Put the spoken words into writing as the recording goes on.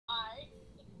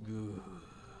Good.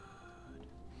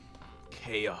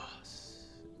 Chaos.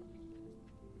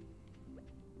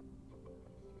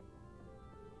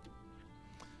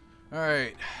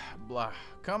 Alright, blah.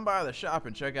 Come by the shop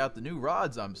and check out the new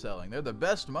rods I'm selling. They're the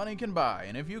best money can buy,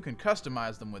 and if you can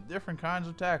customize them with different kinds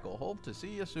of tackle, hope to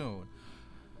see you soon.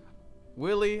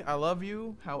 Willie, I love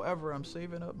you. However, I'm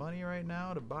saving up money right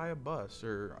now to buy a bus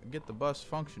or get the bus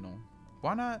functional.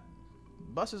 Why not?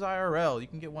 Bus is IRL. You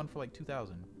can get one for like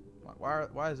 2,000.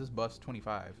 Why is this bus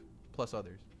 25 plus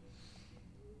others?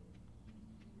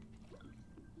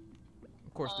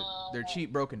 Of course, they're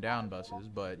cheap, broken down buses,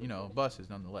 but you know, buses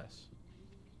nonetheless.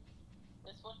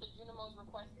 That's what the Junimos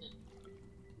requested.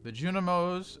 The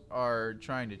Junimos are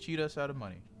trying to cheat us out of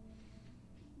money.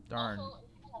 Darn. Also,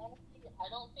 I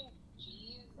don't think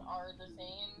G's are the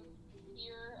same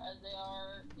here as they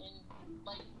are in,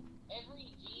 like, every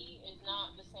G is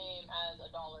not the same as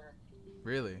a dollar.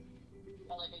 Really?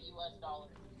 Like a US dollar.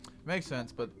 Makes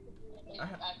sense, but I'm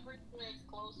pretty sure it's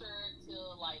closer to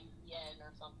like yen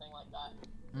or something like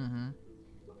that. Mm-hmm.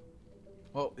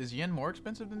 Well, is yen more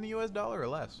expensive than the US dollar or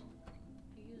less?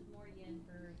 You use more yen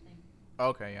per thing.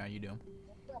 Okay, yeah, you do.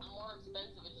 More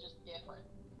expensive, it's just different.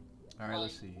 Alright,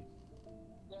 let's see.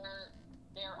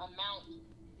 Their amount,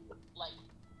 like,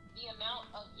 the amount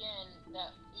of yen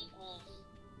that equals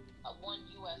 $1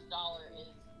 US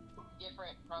is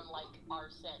different from, like, our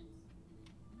cents.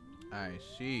 I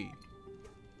see.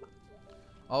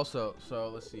 Also, so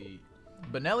let's see.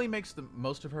 Benelli makes the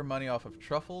most of her money off of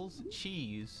truffles,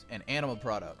 cheese, and animal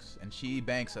products, and she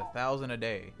banks 1,000 a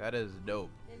day. That is dope.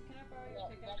 Dave, can I borrow your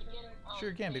pickaxe real quick? Sure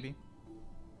you can, baby.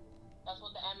 That's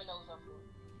what the aminos are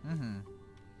for. Mm-hmm.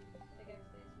 Pickaxe,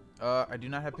 please. I do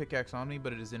not have pickaxe on me,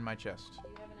 but it is in my chest. Do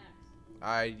you have an axe?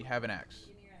 I have an axe.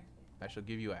 Give me your axe, please. I shall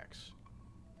give you axe.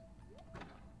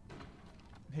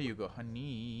 Here you go,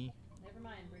 honey. Never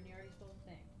mind, Brittany already stole the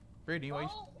thing. Brittany, why you,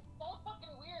 Oh, so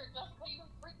fucking weird. Just so you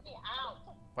freak me out.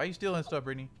 why you stealing stuff,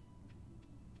 Brittany?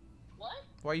 What?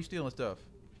 Why you stealing stuff?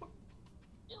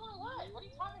 Doing what? What are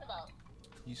you talking about?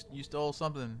 You stole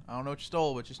something. I don't know what you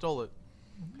stole, but you stole it.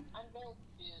 I'm very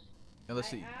confused. Now let's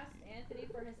I see. asked Anthony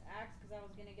for his axe because I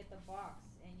was going to get the box,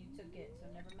 and you took it, so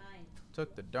never mind.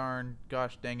 Took the darn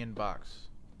gosh dangin' box.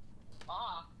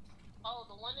 Ah. Oh,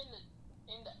 the one in the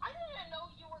I didn't even know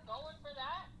you were going for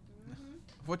that. Mm-hmm.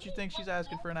 What you think she's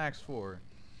asking for an axe for?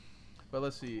 But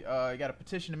let's see. You got a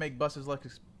petition to make buses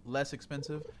less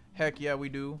expensive. Heck yeah, we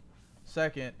do.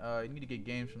 Second, you need to get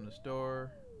games from the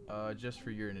store, just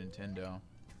for your Nintendo.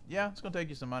 Yeah, it's gonna take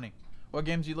you some money. What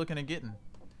games are you looking at getting?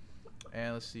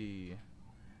 And let's see.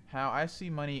 How I see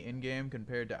money in game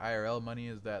compared to IRL money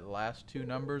is that last two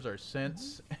numbers are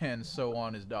cents, and so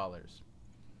on is dollars.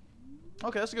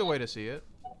 Okay, that's a good way to see it.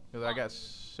 Cause I got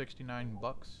 69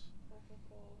 bucks.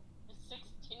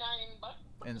 69 bucks.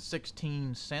 And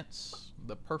 16 cents,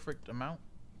 the perfect amount.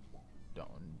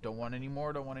 Don't want any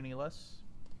more, don't want any less.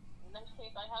 In that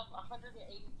case, I have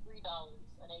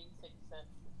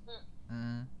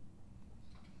 $183.86.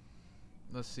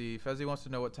 Let's see. Fezzy wants to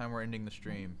know what time we're ending the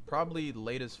stream. Probably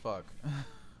late as fuck.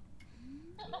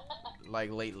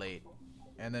 Like late.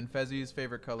 And then Fezzy's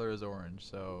favorite color is orange,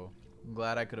 so I'm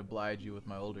glad I could oblige you with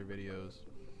my older videos.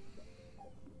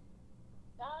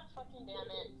 God fucking damn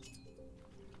it.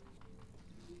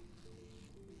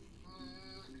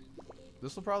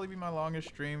 This will probably be my longest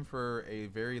stream for a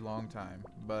very long time,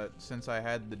 but since I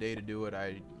had the day to do it,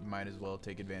 I might as well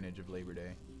take advantage of Labor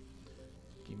Day.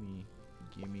 Gimme,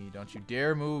 don't you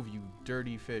dare move, you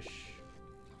dirty fish.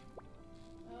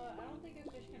 I don't think a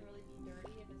fish can really be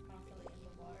dirty if it's constantly in the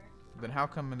water. Then how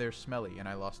come they're smelly and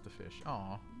I lost the fish?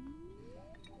 Aw.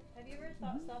 Have you ever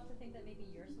stopped to think that maybe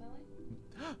you're smelly?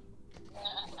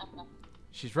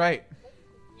 She's right.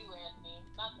 You, Anthony,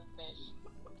 not the fish.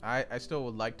 I still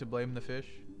would like to blame the fish.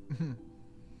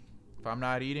 If I'm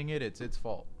not eating it, it's its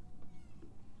fault.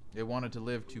 It wanted to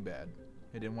live too bad.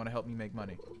 It didn't want to help me make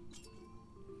money.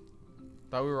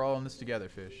 Thought we were all in this together,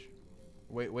 fish.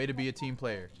 Way to be a team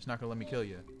player. Just not gonna let me kill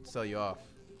you. Sell you off.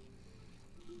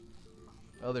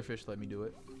 Other fish let me do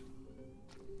it.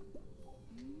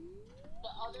 The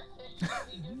other fish let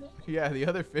me do this? Yeah, the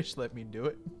other fish let me do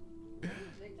it. Are you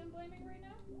victim blaming right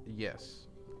now? Yes,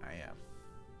 I am.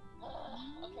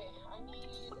 Okay, I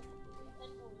need...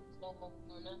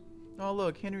 Oh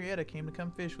look, Henrietta came to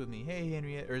come fish with me. Hey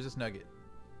Henrietta, or is this Nugget?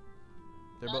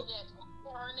 They're both. Nugget.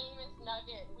 Her name is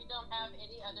Nugget. We don't have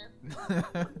any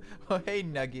other... Oh hey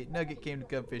Nugget. Nugget came to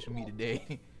come fish with me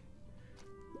today.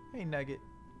 Hey Nugget.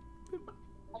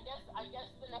 I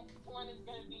guess the next one is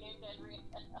gonna be named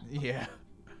Henrietta. Yeah.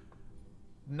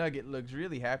 Nugget looks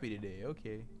really happy today.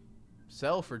 Okay.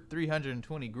 Sell for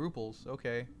 320 grouples.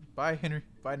 Okay. Bye, Henry.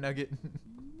 Bye, Nugget.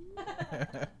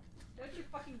 Don't you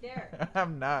fucking dare.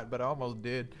 I'm not, but I almost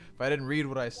did. If I didn't read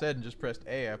what I said and just pressed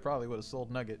A, I probably would have sold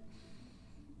Nugget.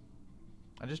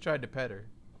 I just tried to pet her.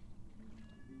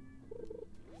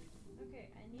 Okay,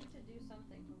 I need to do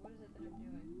something, but what is it that I'm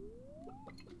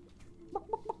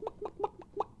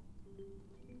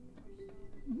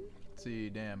doing? See,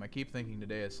 damn, I keep thinking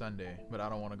today is Sunday, but I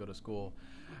don't want to go to school.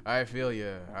 I feel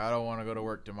you. I don't want to go to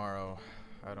work tomorrow.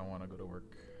 I don't want to go to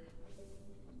work.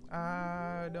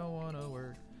 I don't want to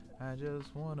work. I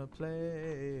just want to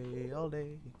play all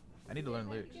day. I need to learn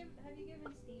lyrics. Have you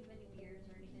given Steve any beers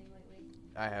or anything lately?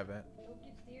 I haven't. Go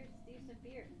give Steve some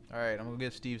beer. Alright, I'm going to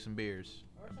give Steve some beers.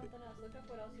 Or something else. Look up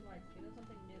what else he likes. Give him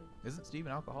something new. Isn't Steve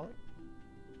an alcoholic?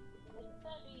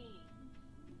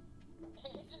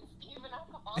 Isn't Steve an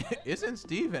alcoholic? Isn't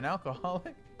Steve an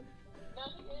alcoholic? No,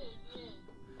 he is.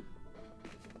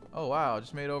 Oh wow,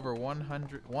 just made over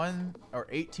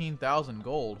 18,000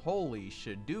 gold. Holy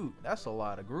shit, dude, that's a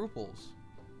lot of grouples.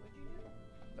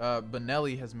 What'd you do?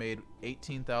 Benelli has made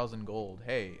 18,000 gold.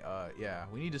 Hey, yeah,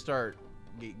 we need to start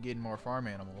getting more farm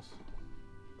animals.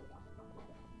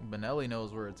 Benelli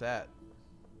knows where it's at.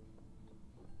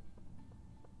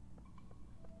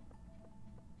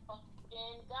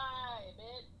 Fucking die,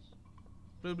 bitch.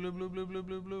 Blue, blue, blue, blue, blue,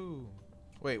 blue, blue.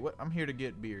 Wait, what? I'm here to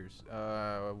get beers.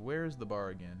 Where's the bar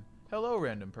again? Hello,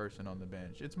 random person on the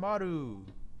bench. It's Maru.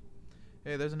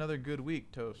 Hey, there's another good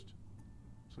week, Toast.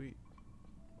 Sweet.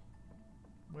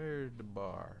 Where's the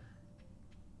bar?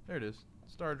 There it is.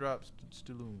 Star Drops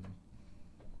Staloon.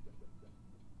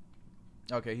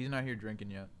 Okay, he's not here drinking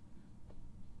yet.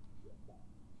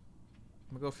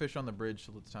 I'm gonna go fish on the bridge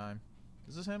till it's time.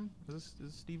 Is this him? Is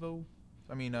this Steve-O?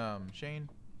 I mean, Shane?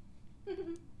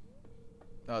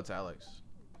 Oh, it's Alex.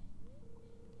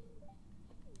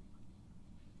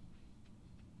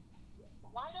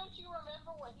 Why don't you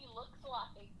remember what he looks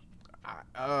like?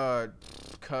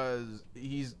 Cause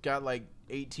he's got like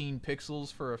 18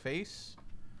 pixels for a face.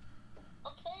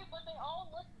 Okay, but they all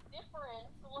look different.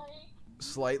 Like,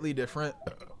 Slightly different.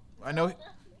 I know.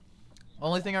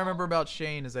 Only thing I remember about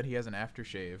Shane is that he has an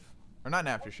aftershave, or not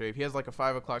an aftershave. He has like a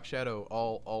 5 o'clock shadow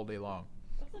all day long.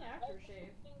 What's an aftershave?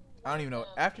 I don't even know.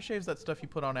 Aftershave's that stuff you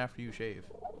put on after you shave.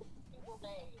 Single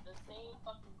day, the same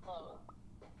fucking clothes.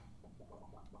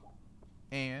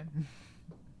 And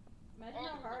Imagine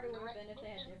how hard it would have been if they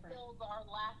had different. Skills are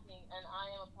lacking, and I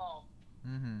am appalled.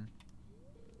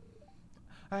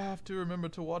 I have to remember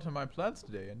to water my plants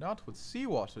today, and not with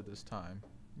seawater this time.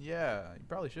 Yeah, you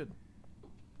probably should.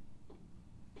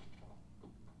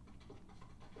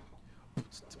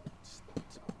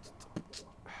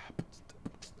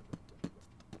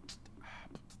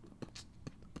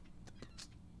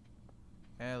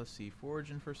 And let's see,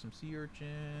 foraging for some sea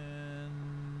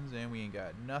urchins, and we ain't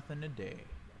got nothing today.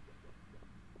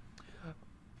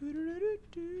 We're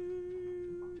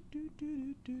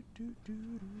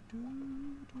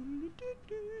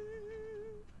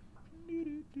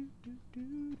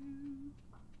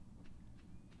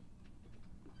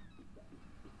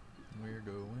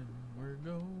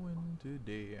going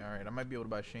today. Alright, I might be able to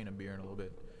buy Shane a beer in a little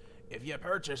bit. If you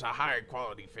purchase a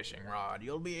high-quality fishing rod,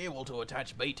 you'll be able to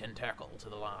attach bait and tackle to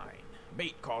the line.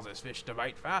 Bait causes fish to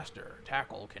bite faster.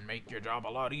 Tackle can make your job a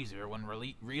lot easier when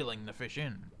reeling the fish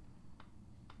in.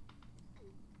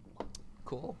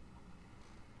 Cool.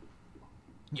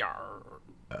 Yar.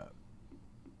 Did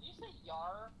you say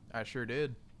yar? I sure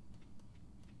did.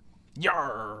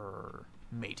 Yar,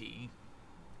 matey.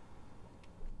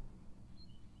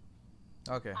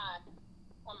 Okay.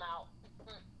 I'm out.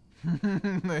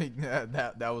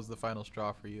 that was the final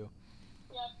straw for you.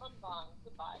 Yeah, I'm gone.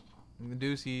 Goodbye.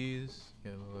 Deuces.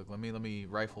 Yeah, look, let me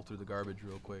rifle through the garbage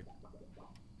real quick.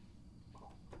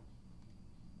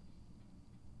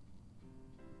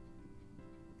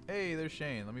 Hey, there's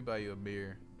Shane. Let me buy you a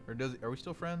beer. Or are we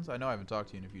still friends? I know I haven't talked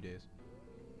to you in a few days.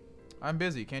 I'm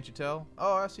busy, can't you tell?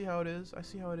 Oh, I see how it is. I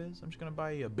see how it is. I'm just gonna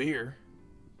buy you a beer.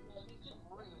 Yeah, he's just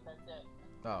rude. That's it.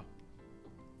 Oh.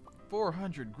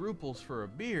 400 grouples for a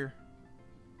beer.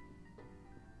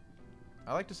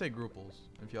 I like to say grouples,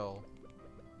 if y'all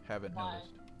haven't Why?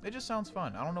 noticed. It just sounds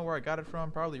fun. I don't know where I got it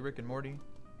from. Probably Rick and Morty.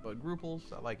 But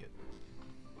grouples, I like it.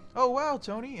 Oh, wow,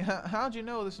 Tony. How'd you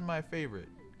know this is my favorite?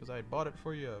 Because I bought it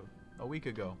for you a week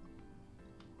ago.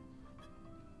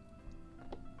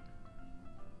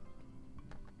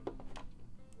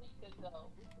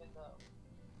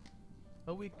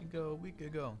 A week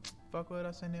ago. Fuck what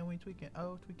I say now, we tweaking,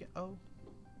 oh.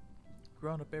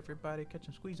 Grown up everybody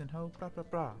catching, squeezing, ho, blah, blah,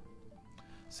 blah.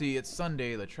 See, it's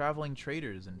Sunday, the traveling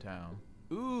trader's in town.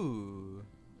 Ooh.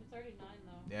 It's already 9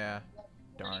 though. Yeah.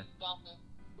 Darn.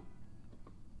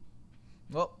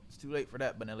 Well, it's too late for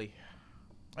that, Benelli.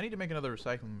 I need to make another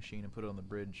recycling machine and put it on the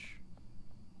bridge.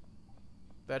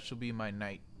 That shall be my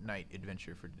night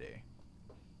adventure for today.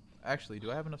 Actually,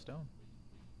 do I have enough stone?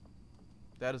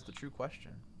 That is the true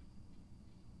question.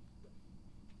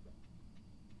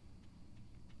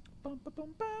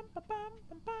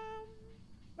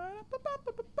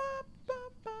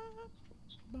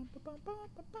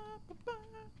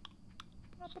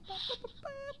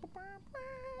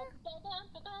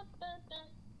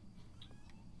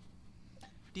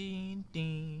 Ding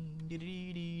ding dee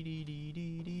dee dee dee dee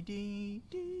dee dee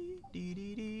dee dee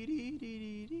dee dee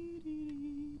dee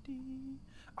dee dee.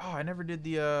 Oh, I never did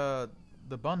the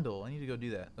bundle. I need to go do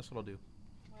that. That's what I'll do.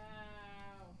 Wow.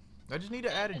 I just need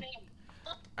to add an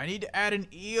I need to add an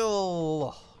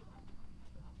eel.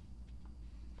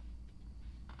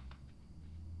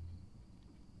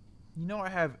 You know I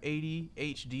have 80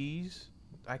 HDs.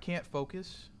 I can't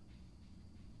focus.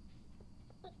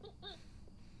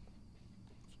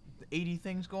 80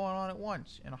 things going on at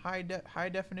once in a high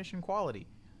definition quality.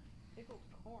 Pickled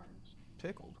corn.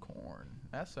 Pickled corn.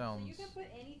 That sounds. So you can put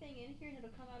anything in here and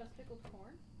it'll come out as pickled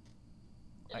corn?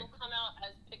 It'll come out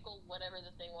as pickled whatever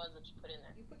the thing was that you put in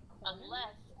there. You put corn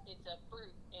Unless it's a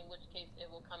fruit, in which case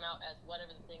it will come out as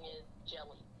whatever the thing is,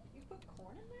 jelly. You put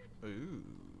corn in there? Ooh.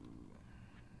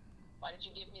 Why did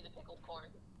you give me the pickled corn?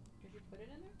 Did you put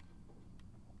it in there?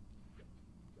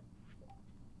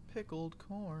 Pickled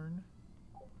corn.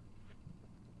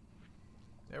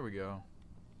 There we go.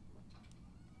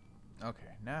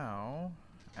 Okay, now,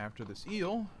 after this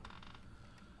eel,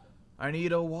 I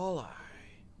need a walleye.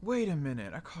 Wait a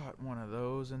minute, I caught one of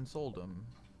those and sold them.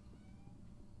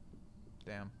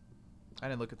 Damn. I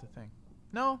didn't look at the thing.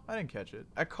 No, I didn't catch it.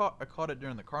 I caught it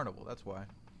during the carnival, that's why.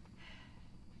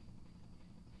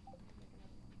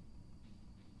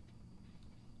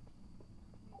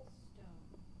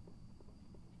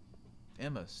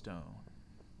 Emma Stone.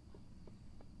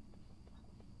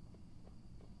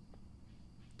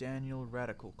 Daniel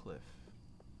Radicalcliffe.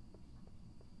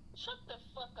 Shut the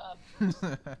fuck up.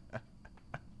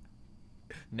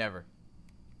 Never.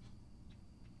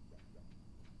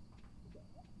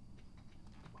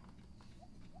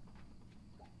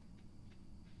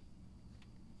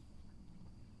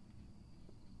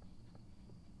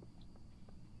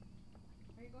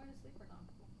 Are you going to sleep or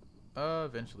not?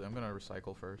 Eventually. I'm gonna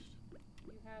recycle first.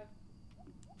 You have, I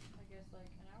guess, like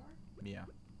an hour? Yeah.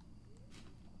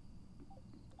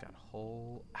 Got a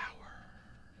whole hour.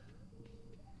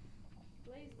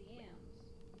 Glazed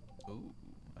yams. Ooh,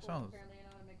 that Well, sounds. apparently I know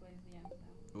how to make glazed yams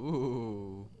now.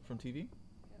 Ooh, from TV? Yep.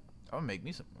 I'm gonna make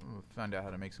me some. I'm gonna find out how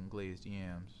to make some glazed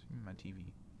yams. Give me my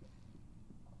TV.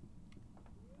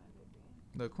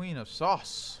 The queen of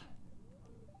sauce.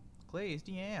 Glazed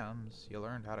yams. You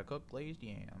learned how to cook glazed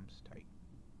yams. Tight.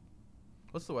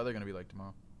 What's the weather gonna be like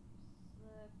tomorrow?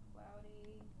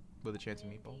 Cloudy. With a chance of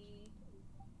windy, meatballs?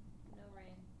 No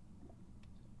rain.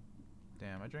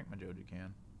 Damn, I drank my Joja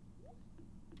can.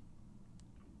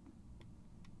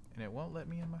 And it won't let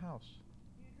me in my house.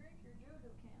 You drink your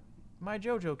JoJo can. My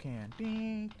Jojo can.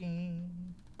 Ding, ding.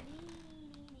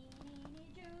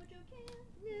 JoJo can.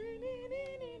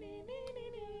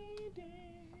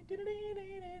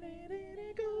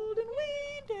 Golden wind.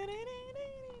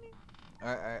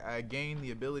 I gained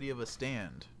the ability of a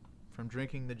stand from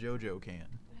drinking the Jojo can.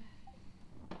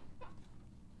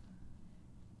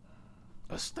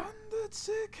 A standard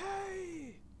CK.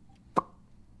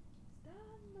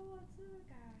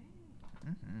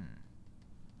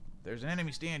 There's an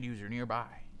enemy stand user nearby.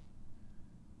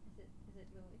 Is it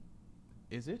Lily?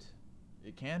 Is it?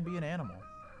 It can be an animal.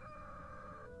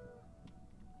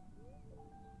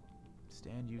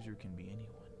 Stand user can be anyone.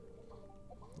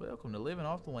 Welcome to living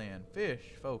off the land. Fish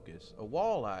focus. A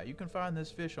walleye. You can find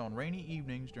this fish on rainy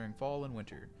evenings during fall and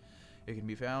winter. It can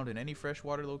be found in any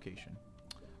freshwater location.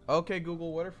 Okay,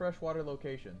 Google, what are freshwater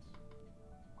locations?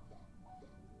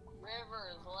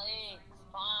 Rivers, lakes,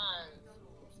 ponds,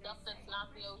 stuff that's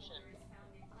not the ocean.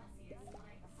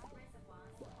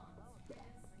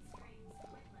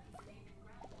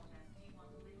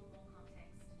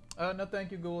 No,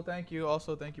 thank you, Google. Thank you.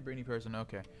 Also, thank you, Brainy Person.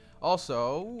 Okay.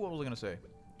 Also, what was I gonna say?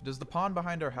 Does the pond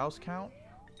behind our house count?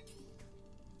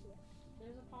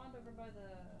 There's a pond over by the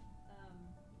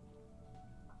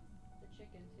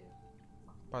chicken too.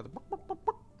 By the. Yeah,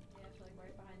 it's like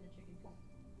right behind the chicken coop.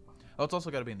 Oh, it's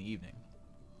also got to be in the evening.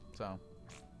 So, What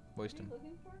are wasting. you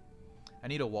looking for? I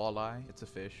need a walleye. It's a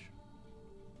fish.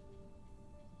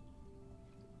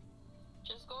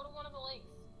 Just go to one of the lakes.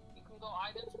 You can go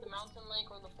either to the mountain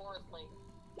lake or the forest lake.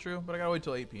 True, but I gotta wait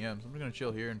till 8 p.m. So I'm just gonna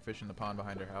chill here and fish in the pond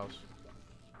behind our house.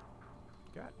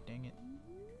 God dang it.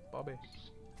 Bobby.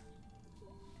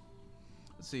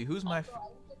 Let's see, who's my...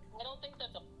 Also, I don't think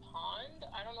that's a pond.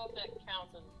 I don't know if that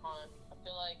counts as a pond. I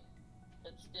feel like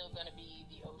it's still gonna be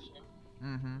the ocean.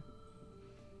 Mm-hmm.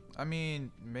 I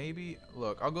mean, maybe...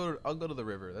 Look, I'll go to the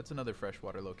river. That's another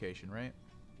freshwater location, right?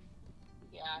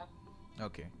 Yeah.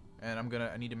 Okay. And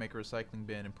I need to make a recycling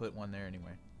bin and put one there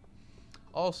anyway.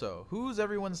 Also, who's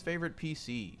everyone's favorite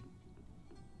PC?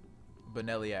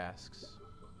 Benelli asks.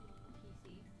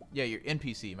 PC. Yeah, your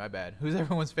NPC, my bad. Who's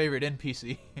everyone's favorite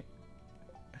NPC?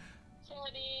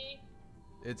 Teddy.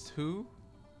 It's who?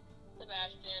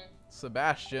 Sebastian.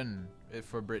 Sebastian, if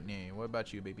for Brittany. What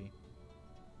about you, baby?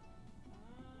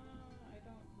 I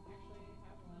don't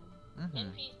actually have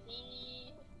one. NPC.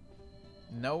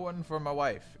 No one for my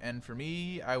wife. And for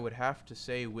me, I would have to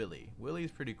say Willie.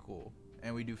 Willie's pretty cool.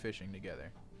 And we do fishing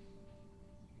together.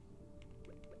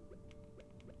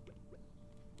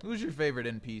 Who's your favorite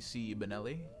NPC,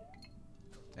 Benelli?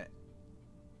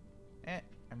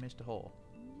 I missed a hole.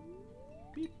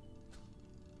 Beep.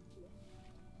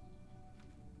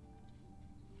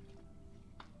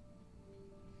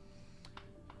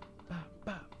 Bop,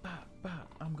 bop, bop,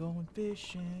 bop. I'm going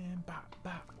fishing. Bop,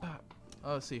 bop, bop.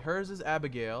 Oh, let's see. Hers is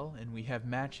Abigail, and we have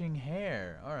matching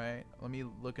hair. All right. Let me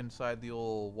look inside the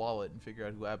old wallet and figure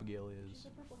out who Abigail She's is. a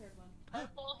purple-haired one.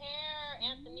 Purple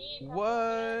hair, Anthony. Purple What?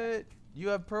 hair. You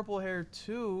have purple hair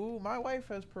too? My wife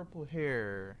has purple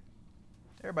hair.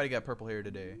 Everybody got purple hair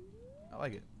today. I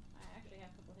like it. I actually have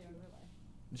purple hair in real life.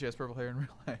 She has purple hair in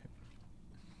real life.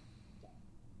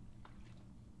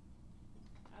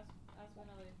 Ask one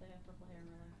other if they have purple hair in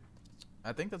real life.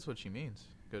 I think that's what she means.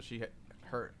 Because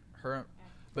her.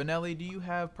 Benelli, do you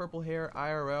have purple hair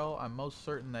IRL? I'm most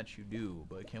certain that you do,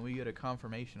 but can we get a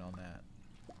confirmation on that?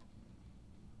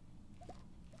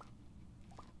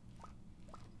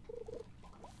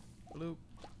 Bloop.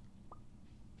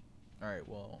 Alright,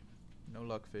 well, no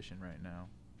luck fishing right now.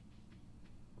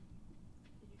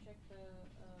 Did you check the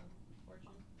fortune?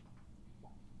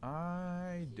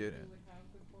 I See if didn't. you would have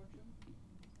good fortune?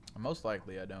 Most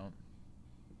likely I don't.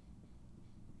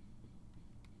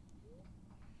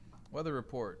 Weather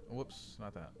report. Whoops,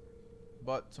 not that.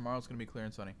 But tomorrow's going to be clear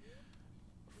and sunny.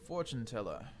 Fortune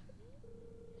teller.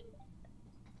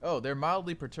 Oh, they're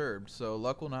mildly perturbed, so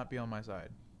luck will not be on my side.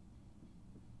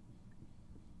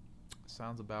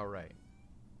 Sounds about right.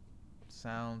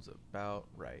 Sounds about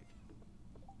right.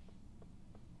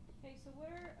 Hey, so what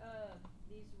are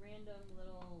these random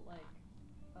little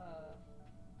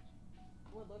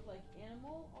what look like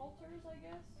animal altars, I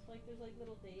guess? Like there's like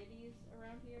little deities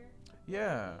around here?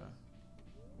 Yeah.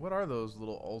 What are those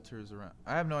little altars around?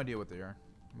 I have no idea what they are.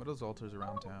 What are those altars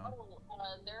around town?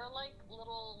 They're like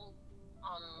little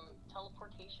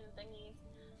teleportation thingies.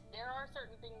 There are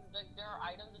certain things, like there are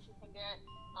items that you can get.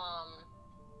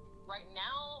 Right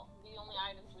now, the only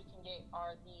items we can get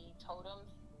are the totems,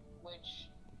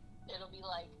 which it'll be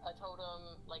like a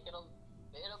totem, like it'll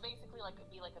basically like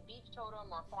be like a beach totem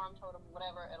or a farm totem,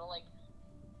 whatever. It'll like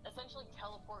essentially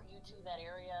teleport you to that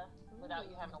area without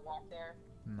you having to walk there.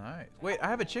 Nice. Wait, I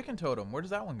have a chicken totem. Where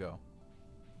does that one go?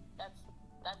 That's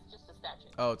just a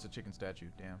statue. Oh, it's a chicken statue.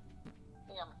 Damn.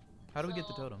 Yeah. How do we get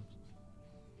the So- totems?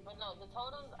 But no, the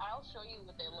totems, I'll show you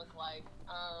what they look like.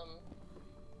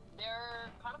 They're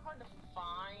kind of hard to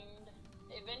find.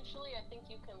 Eventually, I think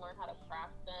you can learn how to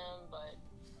craft them, but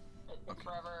it takes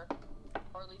forever.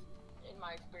 Or at least, in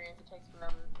my experience, it takes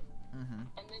forever. Mm-hmm.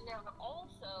 And then there are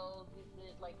also,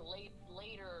 like,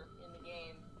 later in the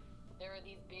game, there are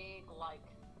these big, like,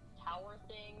 tower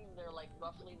things. They're, like,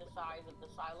 roughly the size of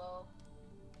the silo.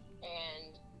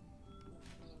 And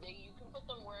you can put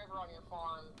them wherever on your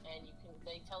farm, and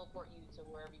they teleport you to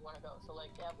wherever you want to go. So like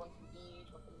they have one for the beach,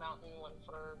 one for the mountain, one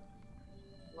for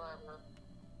wherever.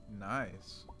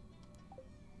 Nice.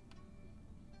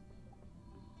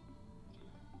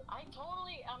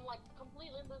 I'm like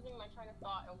completely losing my train of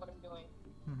thought and what I'm doing.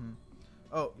 Mm-hmm.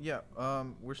 Oh yeah.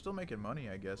 We're still making money,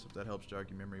 I guess, if that helps jog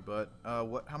your memory. But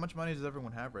how much money does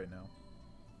everyone have right now?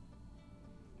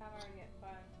 I'm already at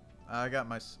 5.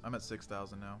 I'm at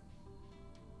 6,000 now.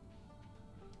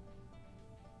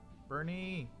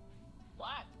 Bernie,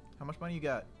 What? how much money you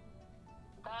got?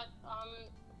 Got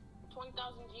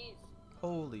 20,000 G's.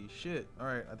 Holy shit.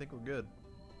 Alright, I think we're good.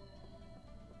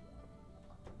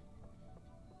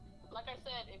 Like I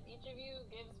said, if each of you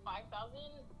gives 5,000,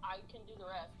 I can do the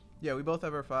rest. Yeah, we both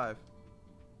have our 5.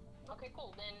 Okay,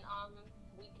 cool. Then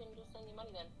we can just send you money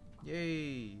then.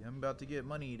 Yay, I'm about to get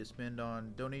money to spend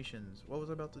on donations. What was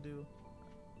I about to do?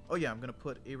 Oh yeah, I'm gonna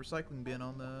put a recycling bin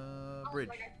on the bridge.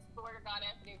 Like I swear to God,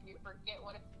 Anthony, if you forget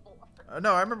what it's for.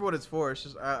 No, I remember what it's for. It's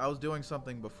just I was doing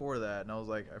something before that, and I was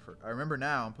like, I remember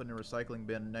now. I'm putting a recycling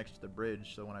bin next to the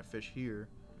bridge, so when I fish here,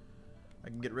 I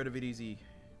can get rid of it easy.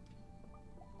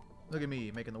 Look at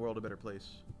me making the world a better place.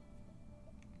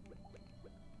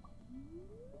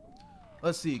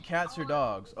 Let's see, cats or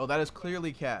dogs? Oh, that is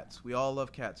clearly cats. We all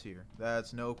love cats here.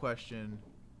 That's no question.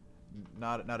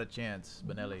 Not a chance,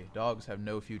 Benelli. Dogs have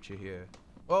no future here.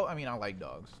 Well, I mean, I like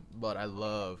dogs, but I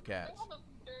love cats. They have a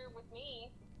future with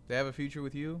me. They have a future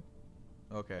with you?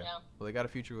 Okay. Yeah. Well, they got a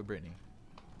future with Brittany.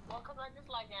 Well, because I just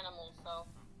like animals, so.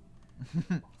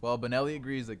 Well, Benelli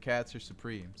agrees that cats are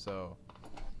supreme, so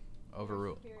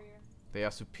overruled. Superior. They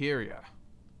are superior,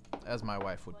 as my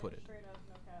wife would Like, put it. straight up,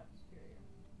 no cap,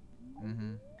 superior.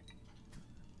 Mm-hmm.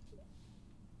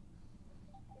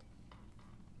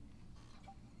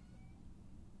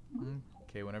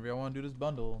 Okay, whenever y'all want to do this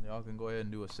bundle, y'all can go ahead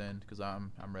and do a send, because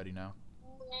I'm ready now.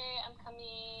 Okay, I'm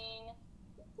coming.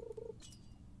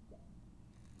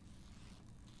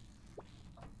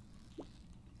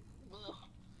 Ugh.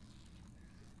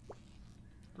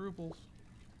 Grouples.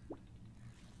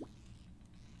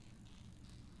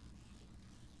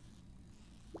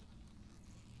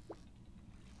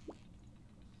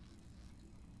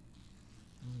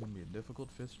 This is gonna be a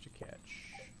difficult fish to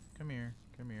catch. Come here,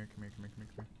 come here, come here, come here, come here,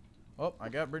 come here. Oh, I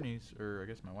got Brittany's, or I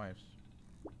guess my wife's.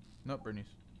 Nope,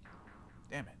 Brittany's.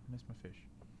 Damn it, missed my fish.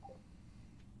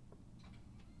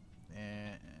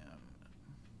 And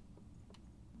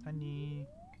honey.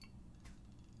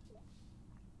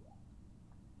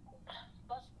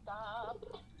 Bus stop.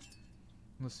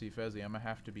 Let's see, Fezzy, I'm gonna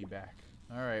have to be back.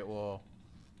 Alright, well,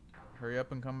 hurry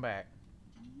up and come back.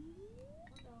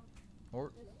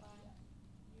 Or, It's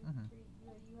fine. Mhm.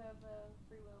 You have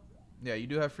free will. yeah, you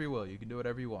do have free will. You can do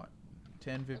whatever you want.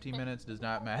 10, 15 minutes does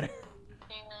not matter. You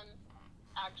can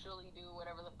actually do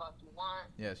whatever the fuck you want.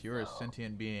 Yes, you're a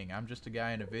sentient being. I'm just a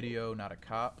guy in a video, not a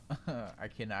cop. I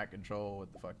cannot control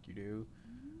what the fuck you do.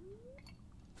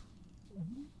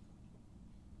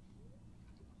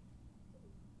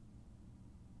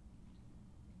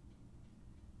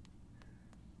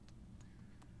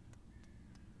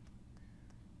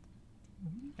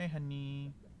 Hey,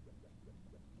 honey.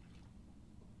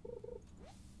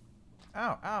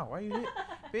 Ow, ow, why you hit...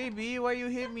 Baby, why you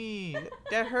hit me?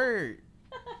 That hurt.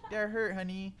 That hurt,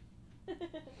 honey.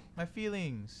 My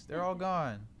feelings, they're all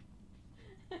gone.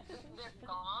 They're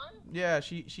gone? Yeah,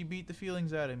 she beat the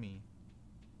feelings out of me.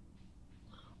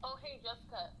 Oh, hey,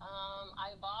 Jessica.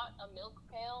 I bought a milk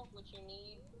pail, which you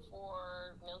need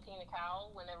for milking a cow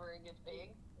whenever it gets big.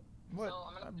 What? So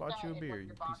I'm gonna I put bought that you a in beer, one of you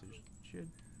your piece boxes. of shit.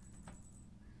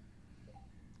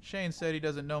 Shane said he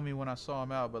doesn't know me when I saw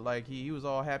him out, but like he was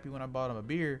all happy when I bought him a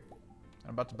beer.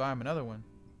 I'm about to buy him another one.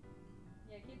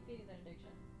 Yeah, keep feeding that addiction.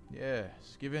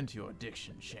 Yes, give in to your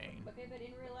addiction, Shane. Okay, but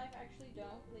in real life, actually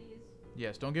don't, please.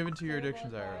 Yes, don't give in to your Terrible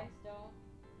addictions, IRL. advice, don't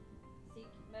seek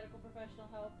medical professional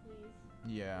help, please.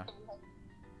 Yeah.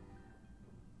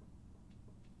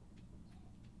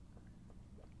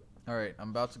 Alright, I'm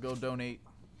about to go donate.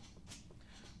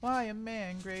 Why a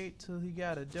man great till he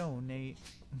gotta donate?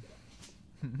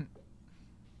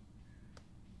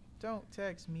 Don't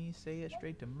text me, say it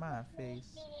straight to my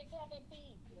face.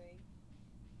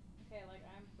 Okay, like,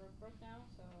 I'm broke now,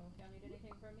 so if y'all need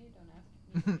anything from me, don't ask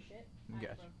me for shit. I'm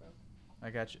Gotcha. broke. I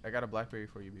got you. I got a BlackBerry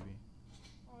for you, BB.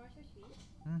 Oh, that's so sweet.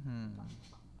 Mm-hmm.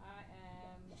 I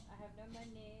have no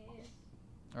money.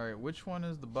 Alright, which one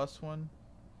is the bus one?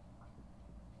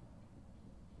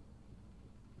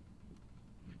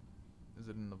 Is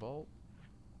it in the vault?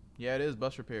 Yeah, it is.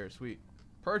 Bus repair. Sweet.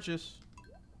 Purchase.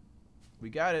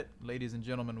 We got it, ladies and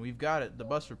gentlemen. We've got it. The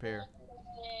bus repair.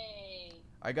 Yay.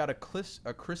 I got a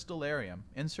crystallarium.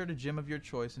 Insert a gem of your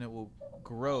choice and it will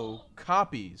grow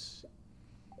copies.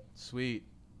 Sweet.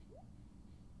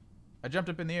 I jumped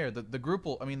up in the air. The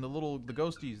grouple, I mean the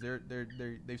ghosties,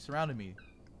 they've surrounded me.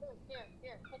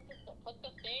 Here, put the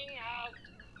thing out.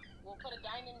 We'll put a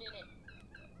diamond in it.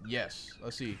 Yes.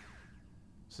 Let's see.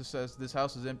 So it says this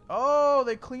house is empty. Oh,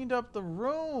 they cleaned up the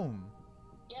room.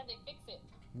 Yeah, they fix it.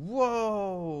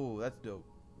 Whoa, that's dope.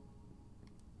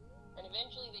 And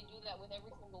eventually they do that with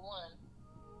every single one.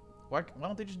 Why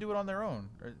don't they just do it on their own?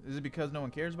 Or is it because no one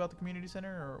cares about the community center,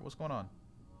 or what's going on?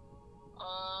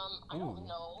 I don't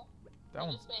know. That They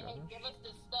one's just say, hey, garbage. give us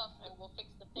this stuff and we'll fix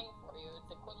the thing for you.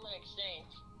 It's equivalent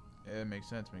exchange. Yeah, it makes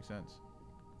sense, makes sense.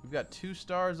 We've got 2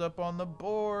 stars up on the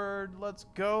board. Let's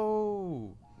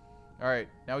go. Alright,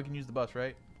 now we can use the bus,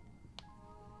 right?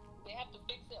 They have to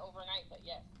fix it overnight, but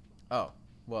yes. Oh,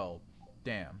 well,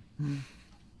 damn.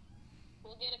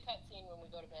 We'll get a cutscene when we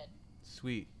go to bed.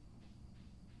 Sweet.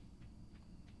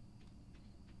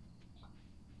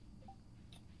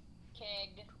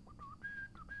 Egg.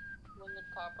 Wood,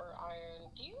 copper, iron.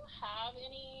 Do you have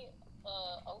any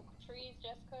oak trees,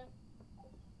 Jessica?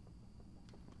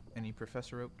 Any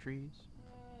Professor Oak trees?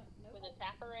 Nope. With a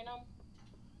tapper in them?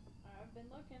 I've been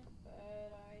looking,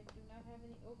 but I do not have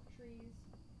any oak trees.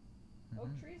 Mm-hmm.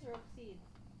 Oak trees or oak seeds?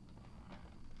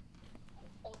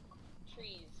 Oak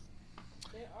trees.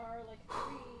 There are like 3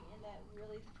 in that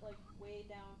really like way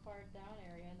down, far down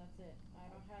area, and that's it. I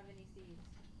don't have any seeds.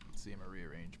 Let's see, I'm gonna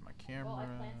rearrange my camera. Well, I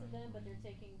planted them, but they're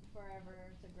taking forever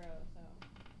to grow, so.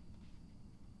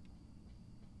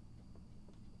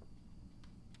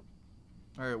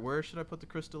 Alright, where should I put the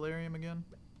crystallarium again?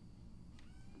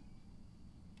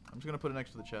 I'm just gonna put it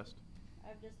next to the chest.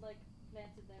 I've just like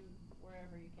planted them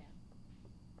wherever you can.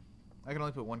 I can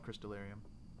only put 1 crystallarium.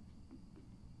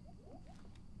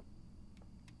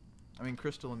 I mean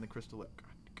crystal in the crystal.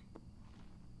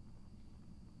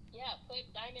 Yeah,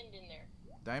 put diamond in there.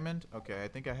 Diamond? Okay, I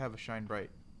think I have a shine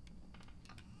bright.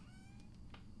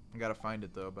 I gotta find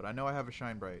it though, but I know I have a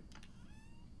shine bright.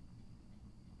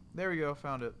 There we go,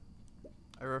 found it.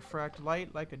 I refract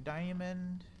light like a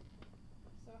diamond.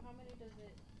 So how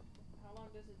long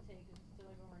does it take? Is it still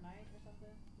like overnight or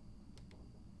something?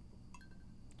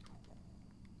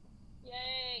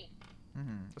 Yay!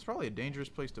 That's probably a dangerous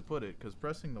place to put it, because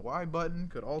pressing the Y button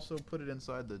could also put it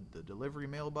inside the delivery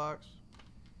mailbox.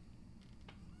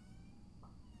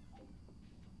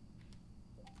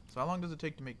 So how long does it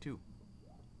take to make 2?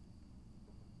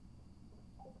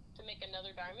 To make another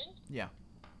diamond? Yeah.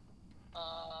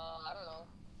 I don't know.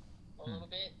 A little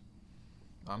bit.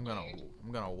 I'm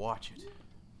gonna watch it.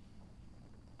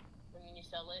 And then you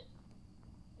sell it.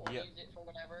 Or Yep. use it for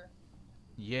whatever.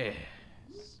 Yes.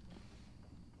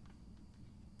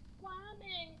 Why I'm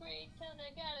angry? Tell me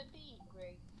I gotta be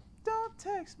great. Don't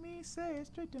text me, say it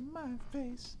straight to my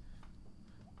face.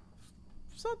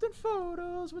 Something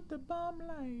photos with the bomb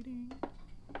lighting.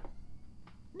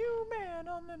 New man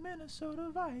on the Minnesota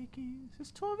Vikings.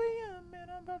 It's 12 a.m.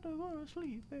 and I'm about to go to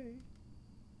sleep, eh?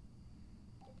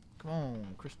 Come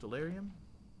on, crystallarium.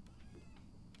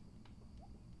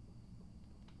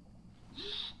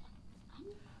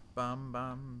 Bam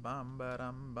bam bam ba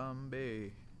dum bam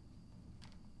bay.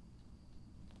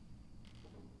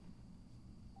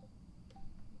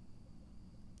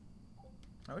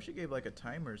 I wish it gave like a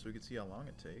timer so we could see how long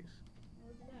it takes. That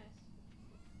would be nice.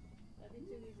 That'd be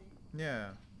too easy. Yeah,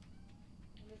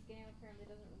 And this game apparently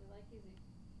doesn't really like easy.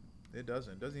 it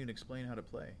doesn't. It doesn't even explain how to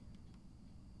play.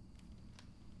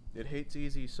 It hates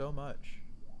easy so much.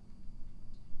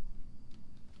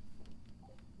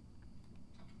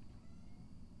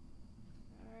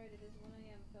 Alright, it is 1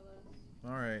 a.m., fellas.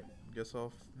 Alright, guess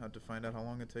I'll have to find out how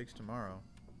long it takes tomorrow.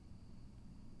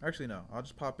 Actually, no. I'll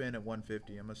just pop in at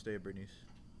 1:50. I'm gonna stay at Brittany's.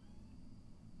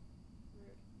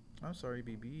 Rude. I'm sorry,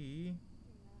 BB.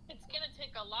 It's gonna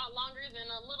take a lot longer than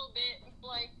a little bit.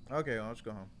 Like, Okay, I'll just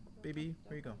go home. Baby, Don't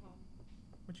where you go? come home.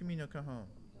 What you mean you'll come home?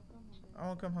 Don't come home, baby. I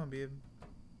won't come home, babe.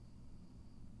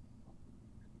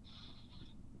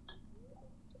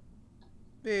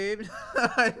 Babe,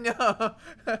 no.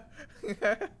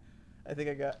 I think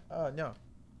I got. Oh no.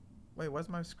 Wait, why's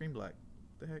my screen black?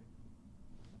 The heck?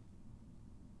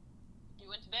 you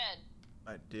went to bed.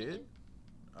 I did.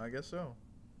 I guess so.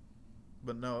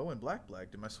 But no, it went black.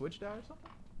 Did my switch die or something?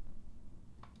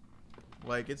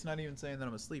 Like it's not even saying that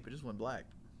I'm asleep. It just went black.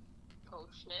 Oh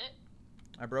shit.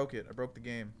 I broke it. I broke the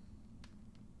game.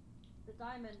 The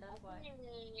diamond, that's why.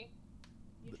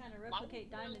 You're trying to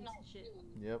replicate diamonds and shit.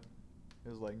 Yep. It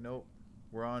was like, nope.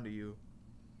 We're on to you.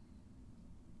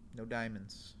 No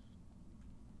diamonds.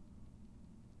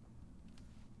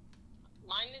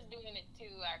 Mine is doing it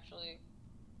too, actually.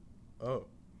 Oh.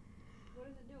 What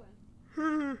is it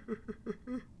doing?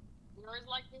 Yours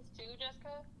like this too,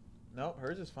 Jessica? Nope,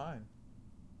 hers is fine.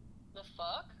 The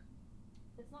fuck?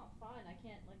 It's not fine. I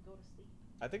can't like go to sleep.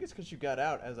 I think it's because you got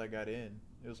out as I got in.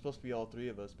 It was supposed to be all 3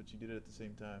 of us, but you did it at the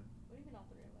same time. What do you mean all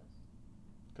 3 of us?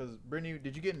 Because, Brittany,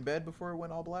 did you get in bed before it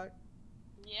went all black?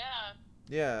 Yeah.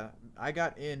 Yeah, I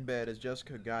got in bed as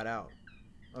Jessica got out.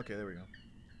 Okay, there we go.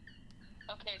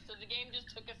 Okay, so the game just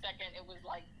took a second. It was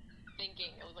like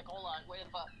thinking. It was like, hold on, wait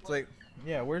the fuck. It's like,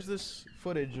 yeah, where's this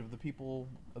footage of the people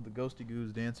of the Ghosty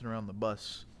Goos dancing around the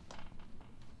bus?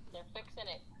 They're fixing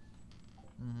it.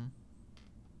 Mm-hmm.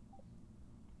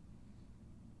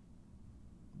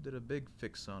 Did a big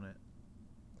fix on it.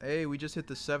 Hey, we just hit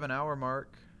the 7-hour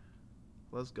mark.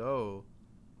 Let's go.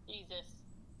 Jesus.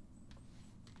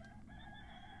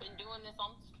 Been doing this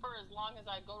for as long as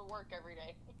I go to work every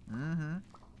day. Mm-hmm.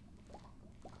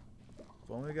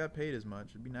 If only we got paid as much,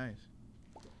 it'd be nice.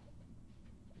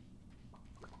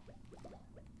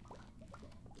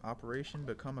 Operation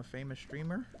Become a Famous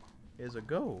Streamer is a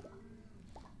go.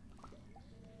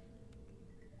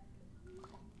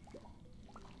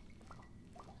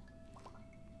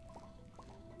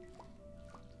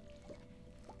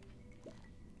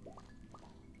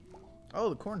 Oh,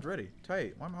 the corn's ready.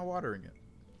 Tight. Why am I watering it?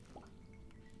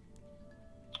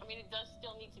 I mean, it does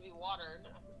still need to be watered.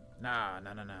 Nah.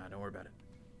 Don't worry about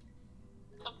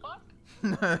The fuck?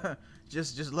 it.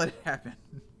 just let it happen.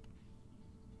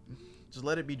 Just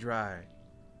let it be dry.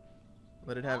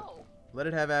 Let it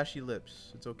have ashy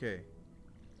lips. It's okay.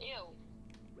 Ew.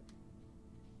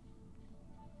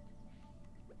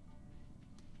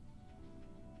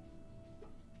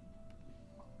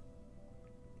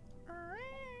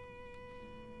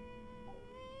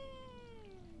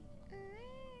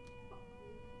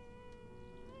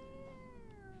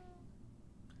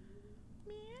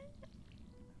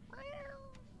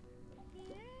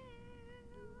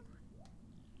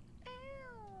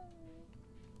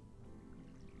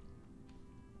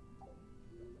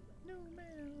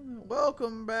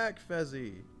 Welcome back,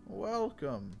 Fezzy.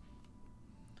 Welcome.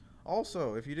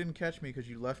 Also, if you didn't catch me because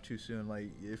you left too soon, like,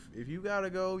 if you gotta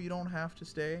go, you don't have to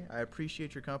stay. I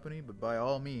appreciate your company, but by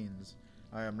all means,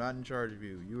 I am not in charge of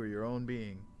you. You are your own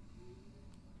being.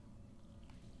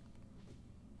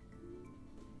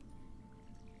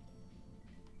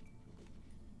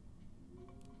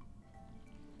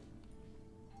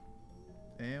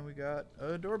 And we got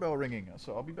a doorbell ringing,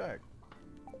 so I'll be back.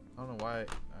 I don't know why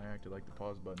I acted like the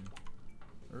pause button.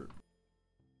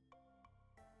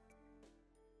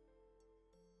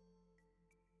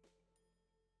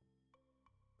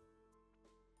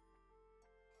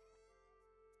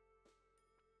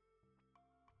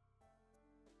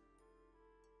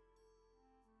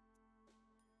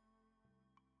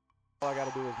 All I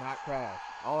gotta do is not crash.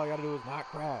 All I gotta do is not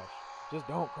crash. Just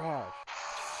don't crash.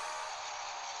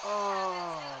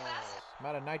 Oh! I'm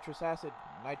out of nitrous acid,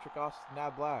 nitric acid, nah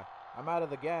blah. I'm out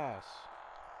of the gas,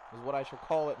 is what I shall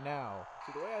call it now.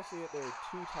 See, the way I see it, there are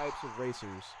two types of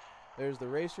racers. There's the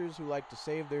racers who like to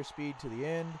save their speed to the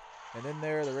end, and then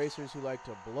there are the racers who like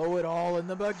to blow it all in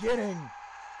the beginning.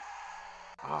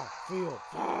 I feel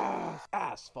fast.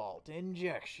 Asphalt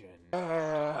injection.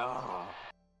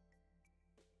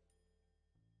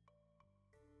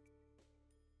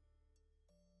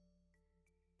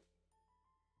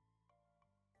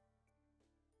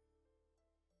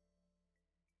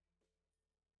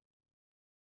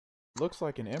 Looks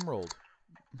like an emerald.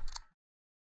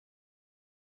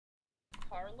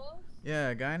 Carlos? Yeah,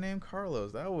 a guy named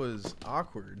Carlos. That was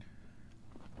awkward.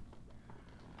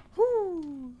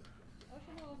 Whoo! I wish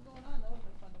I knew what was going on. That would have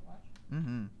been fun to watch.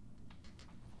 Mm-hmm.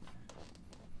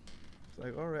 It's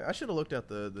like, alright. I should have looked at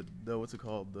the what's it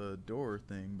called? The door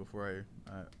thing before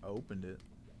I opened it.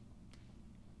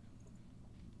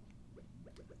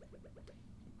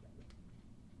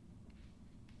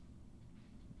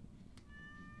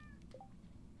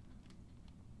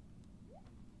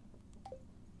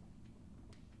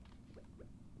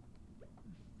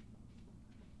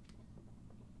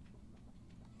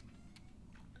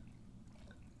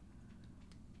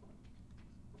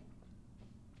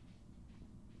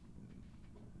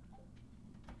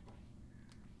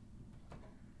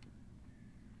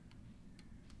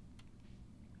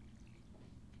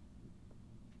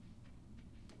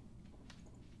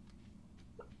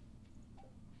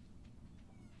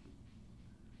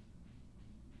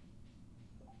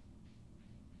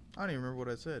 I don't even remember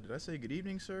what I said. Did I say good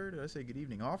evening, sir? Did I say good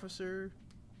evening, officer?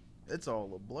 It's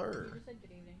all a blur. You just said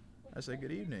good evening. I said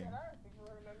good evening. I don't even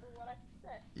remember what I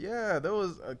said. Yeah, there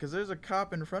was, cause there's a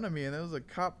cop in front of me and there was a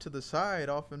cop to the side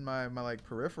off in my like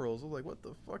peripherals. I was like, what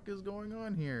the fuck is going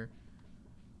on here?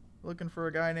 Looking for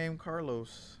a guy named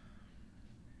Carlos.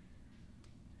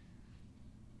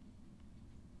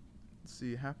 Let's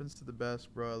see, happens to the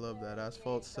best, bro. I love that.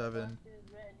 Asphalt 7.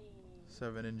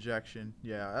 7 injection.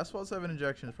 Yeah, Asphalt 7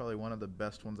 injection is probably one of the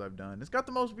best ones I've done. It's got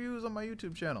the most views on my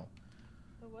YouTube channel.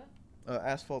 The what?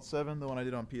 Asphalt 7, the one I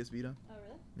did on PS Vita. Oh,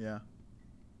 really? Yeah.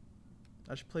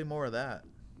 I should play more of that.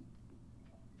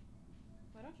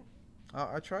 Why don't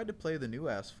you? I tried to play the new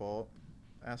Asphalt.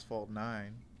 Asphalt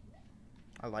 9.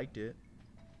 I liked it.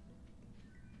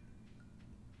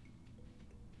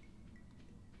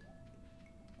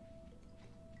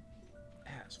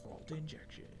 Asphalt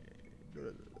injection.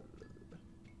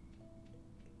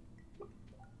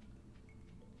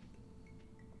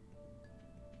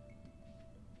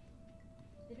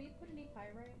 Did we put any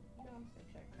pyrite? You know, I'm still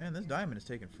checking. Man, this diamond is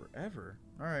taking forever.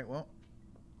 Alright, well.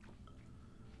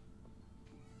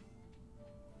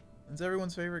 It's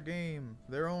everyone's favorite game.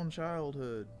 Their own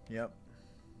childhood. Yep.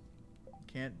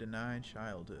 Can't deny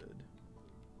childhood.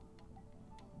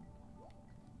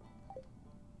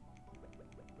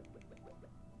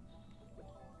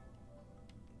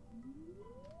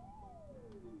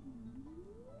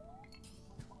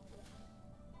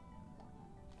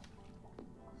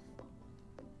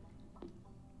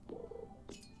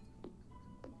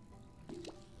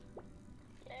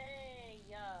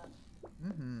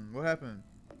 What happened?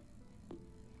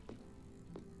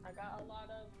 I got a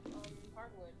lot of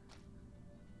hardwood.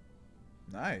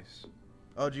 Nice.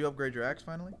 Oh, did you upgrade your axe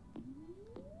finally?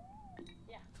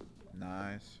 Yeah.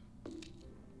 Nice.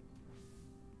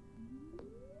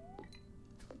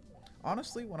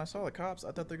 Honestly, when I saw the cops,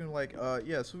 I thought they're gonna like,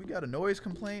 yeah, so we got a noise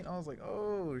complaint. I was like,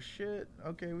 oh shit,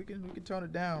 okay, we can tone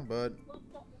it down, but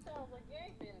Sounds like you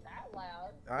ain't been that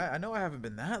loud. I know I haven't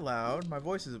been that loud. My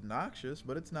voice is obnoxious,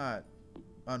 but it's not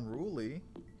unruly.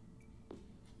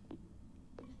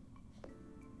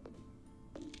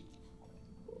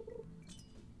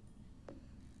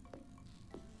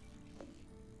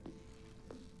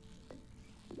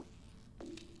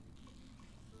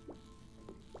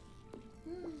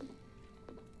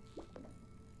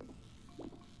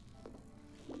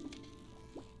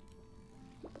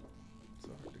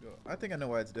 I think I know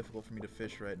why it's difficult for me to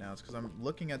fish right now. It's because I'm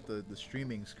looking at the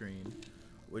streaming screen,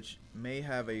 which may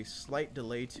have a slight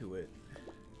delay to it.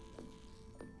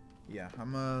 Yeah,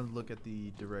 I'm gonna look at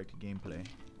the direct gameplay.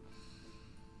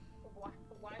 Why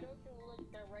don't you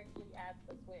look directly at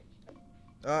the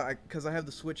Switch? Because I have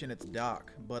the Switch in its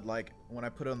dock, but like when I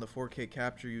put it on the 4K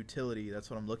capture utility, that's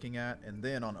what I'm looking at, and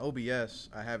then on OBS,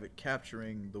 I have it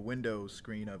capturing the Windows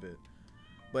screen of it.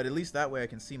 But at least that way I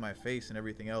can see my face and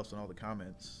everything else and all the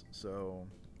comments. So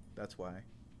that's why.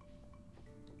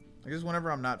 I guess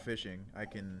whenever I'm not fishing, I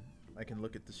can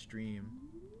look at the stream.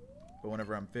 But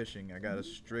whenever I'm fishing, I gotta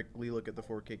strictly look at the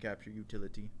 4K capture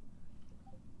utility.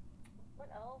 What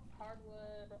else?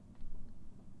 Hardwood.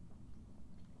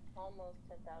 Almost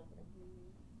 10,000.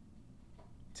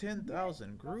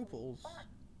 10,000 grouples.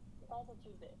 It's also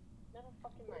Tuesday. Never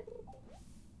fucking mind.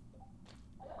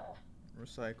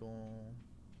 Recycle.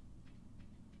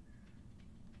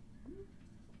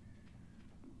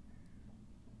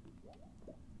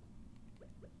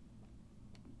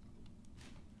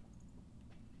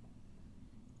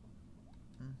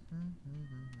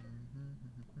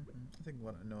 I think I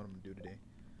know what I'm gonna do today.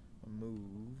 I'll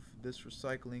move this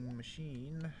recycling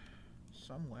machine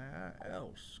somewhere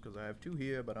else because I have two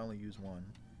here, but I only use one,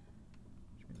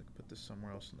 which means I can put this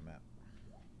somewhere else on the map.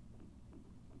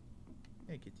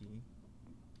 Hey, kitty.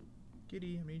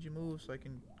 Kitty, I need you to move so I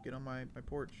can get on my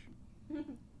porch.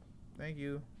 Thank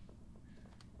you.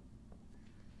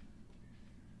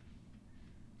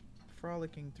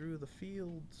 Frolicking through the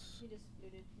fields. He just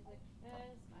splooted. He's like,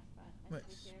 it's my spot. I What?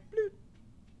 sleep here. Sploot.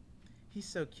 He's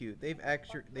so cute. They've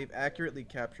accurately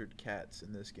captured cats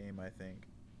in this game, I think.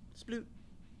 Sploot.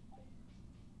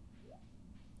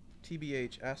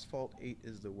 TBH, Asphalt 8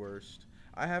 is the worst.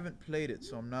 I haven't played it,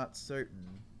 so I'm not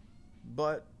certain.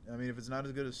 But, I mean, if it's not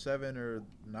as good as 7 or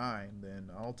 9, then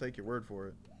I'll take your word for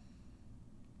it.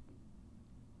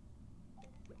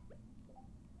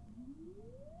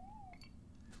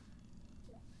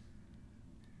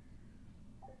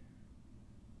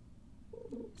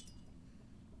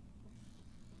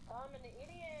 I'm an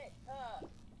idiot.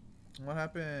 What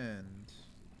happened?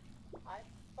 I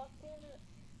fucking.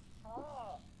 I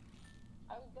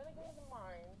was gonna go to the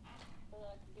mine so that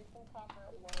I could get some copper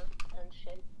and work and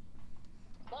shit.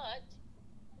 But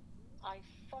I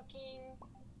fucking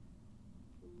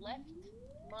left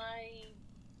my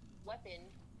weapon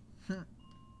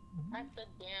at the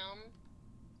damn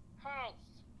house.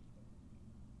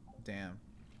 Damn.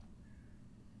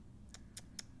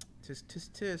 Tisk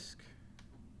tisk tisk.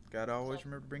 Gotta always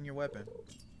remember to bring your weapon.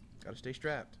 Gotta stay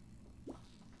strapped. God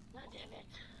damn it.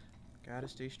 Gotta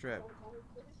stay strapped.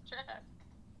 Strapped.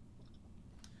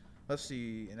 Let's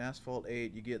see, in Asphalt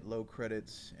 8 you get low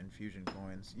credits and fusion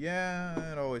coins.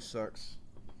 Yeah, it always sucks.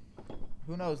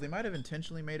 Who knows, they might have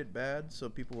intentionally made it bad so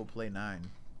people will play 9.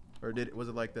 Or was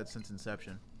it like that since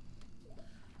inception?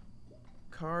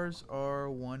 Cars are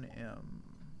 1M.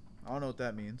 I don't know what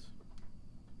that means.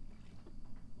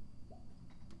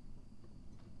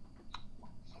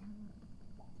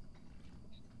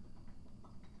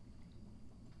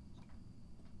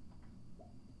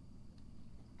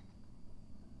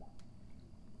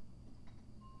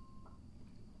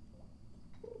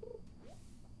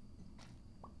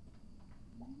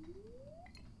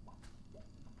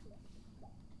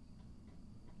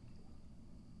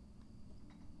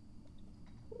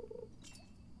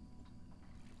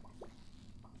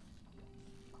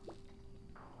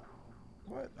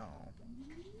 What? Oh.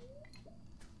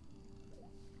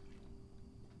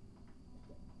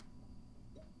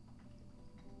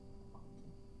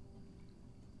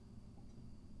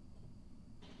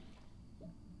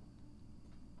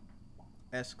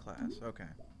 S class, okay.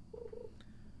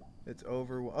 It's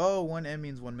over. Oh, 1M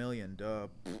means 1 million. Duh.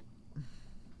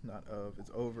 Not of.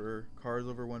 It's over. Cars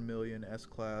over 1 million. S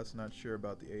class. Not sure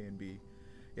about the A and B.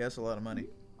 Yeah, that's a lot of money.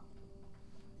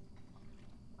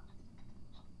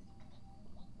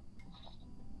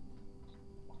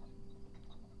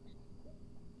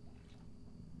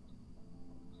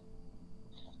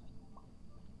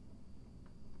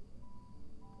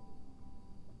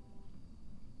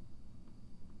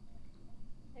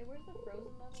 Where's the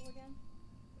frozen level again?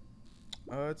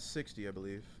 It's 60, I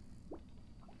believe.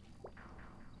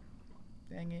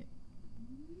 Dang it.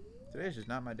 Today's just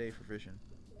not my day for fishing.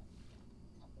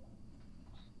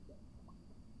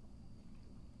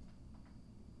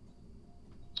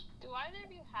 Do either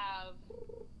of you have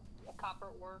a copper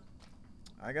ore?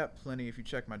 I got plenty if you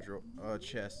check my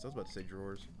chest. I was about to say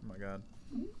drawers. Oh my god.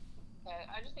 Okay,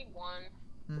 I just need one.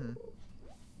 Mm-hmm.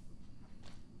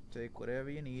 Take whatever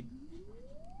you need.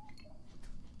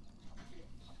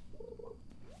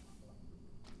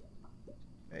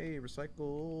 Hey,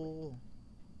 recycle.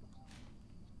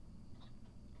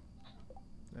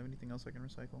 Do I have anything else I can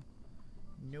recycle?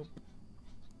 Nope.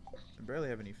 I barely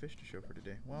have any fish to show for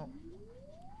today. Well.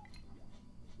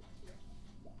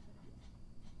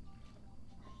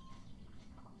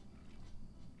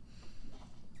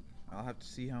 I'll have to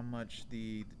see how much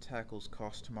the tackles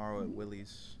cost tomorrow at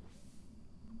Willie's.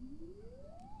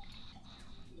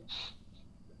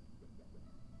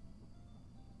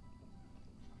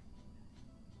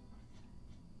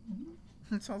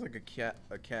 It sounds like a cat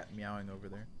meowing over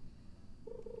there.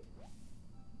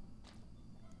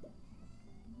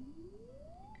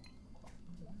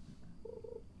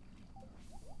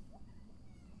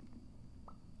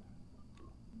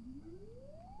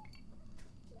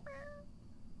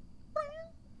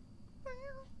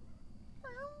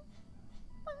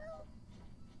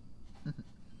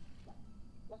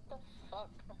 What the fuck?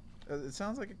 It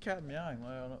sounds like a cat meowing.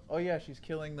 I don't know. Oh yeah, she's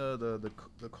killing the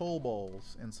coal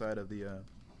balls inside of the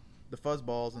fuzz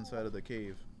balls inside of the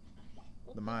cave,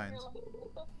 the mines. You're like,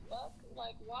 what the fuck?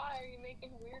 Like, why are you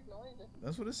making weird noises?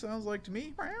 That's what it sounds like to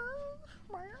me. Why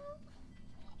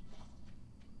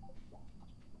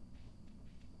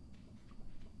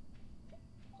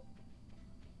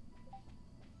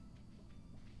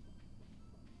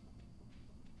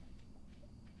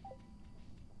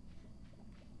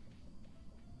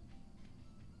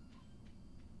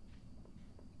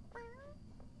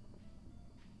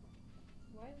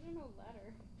is there no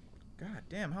ladder? God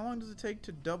damn! How long does it take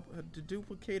to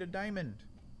duplicate a diamond?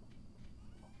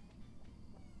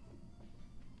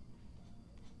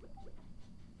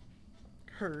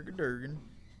 Hergadurgan.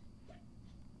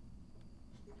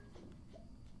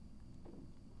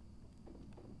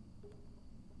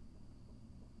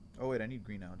 Oh wait, I need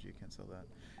green algae. I can't sell that.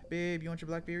 Babe, you want your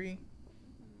blackberry?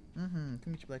 Mm-hmm.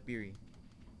 Come get your blackberry.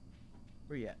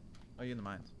 Where you at? Oh, you in the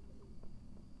mines.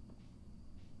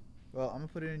 Well, I'm gonna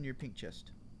put it in your pink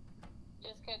chest.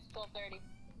 Just kids, 12:30.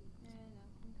 Yeah, no,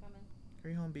 I'm coming.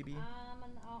 Hurry home, baby. I'm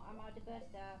at the bus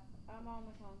stop. I'm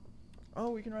almost home.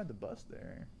 Oh, we can ride the bus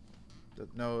there.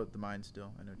 No, the mine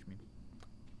still. I know what you mean.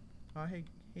 Oh, hey,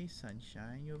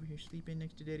 sunshine. You over here sleeping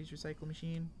next to Daddy's recycle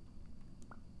machine?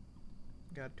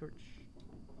 Got a torch.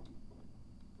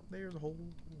 There's a hole.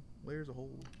 There's a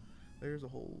hole. There's a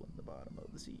hole in the bottom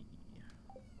of the sea.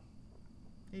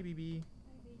 Hey, BB. Hi, baby.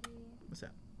 What's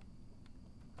that?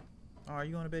 Oh, are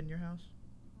you going to bed in your house?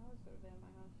 I always go to bed in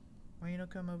my house. Why you don't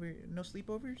come over? No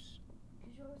sleepovers?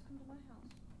 Because you always come to my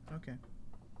house. Okay.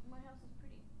 My house is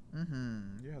pretty.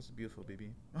 Mm-hmm. Your house is beautiful,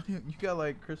 baby. You got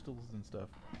like crystals and stuff.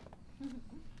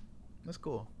 That's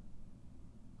cool.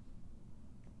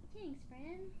 Thanks,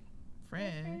 friend.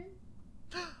 Friend.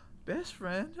 Best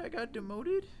friend. I got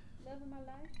demoted. Love of my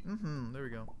life. Mm-hmm. There we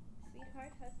go.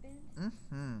 Sweetheart husband.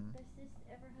 Mm-hmm. Bestest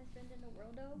ever husband in the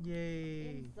world, though. Yay.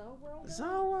 In the world, though.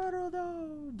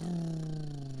 Zawarodo.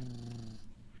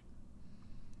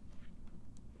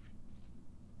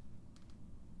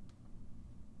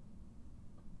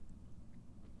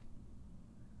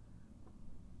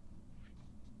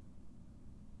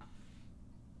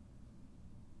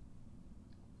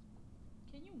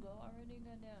 Can you go already?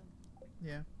 Goddamn.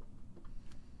 Yeah.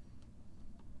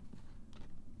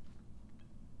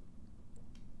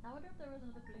 I wonder if there was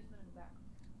another policeman in the back.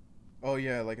 Oh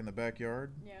yeah, like in the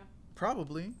backyard? Yeah.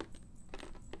 Probably.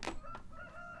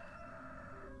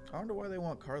 I wonder why they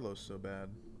want Carlos so bad.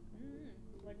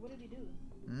 Like, what did he do?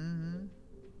 Mm-hmm.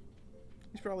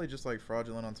 He's probably just like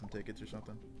fraudulent on some tickets or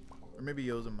something. Or maybe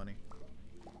he owes him money.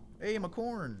 Hey, my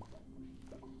corn!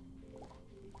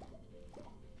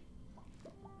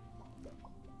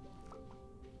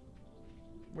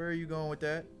 Where are you going with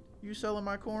that? You selling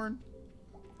my corn?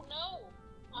 No,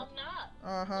 I'm not.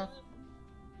 Uh-huh.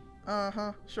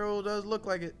 Uh-huh. Sure does look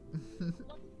like it. What's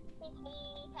this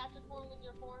whole patch of corn with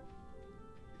your corn?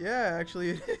 Yeah, actually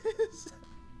it is.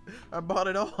 I bought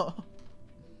it all.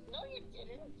 No, you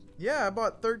didn't. Yeah, I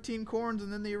bought 13 corns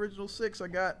and then the original 6 I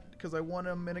got because I won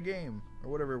them in a game.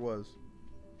 Or whatever it was.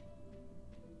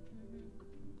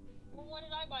 Well, what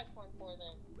did I buy corn for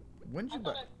then? When did I you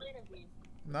thought buy? I planted these.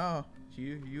 No,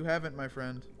 you haven't, my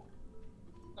friend.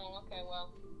 No,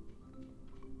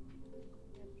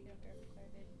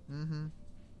 Mm-hmm.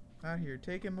 Out here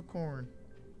taking my corn.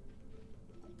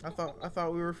 I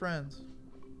thought we were friends.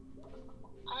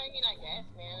 I mean, I guess,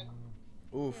 man.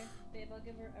 Oof. Here, babe, I'll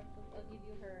give you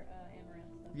her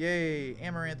amaranth stuff. Yay,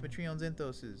 Amaranth Matrion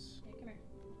Zinthoses. Yeah, come here.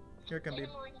 Here come be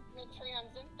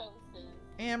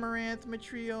Amaranth Amaranth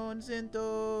Matrion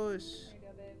Zinthos. There you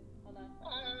go, babe. Hold on.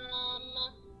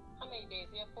 How many days?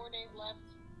 We have 4 days left.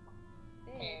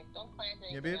 Babe, Okay, don't plant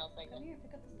anything Yeah, babe. else like come that. here,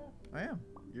 pick up the stuff. I am.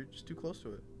 You're just too close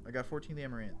to it. I got 14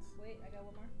 amaranths. Wait, I got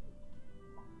one more.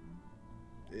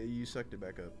 You sucked it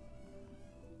back up.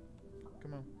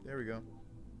 Come on. There we go.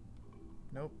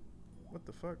 Nope. What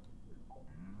the fuck?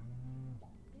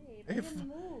 Babe, Hey, I didn't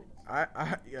move.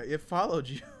 Yeah, it followed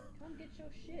you. Come get your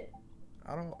shit.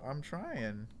 I'm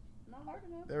trying. Not hard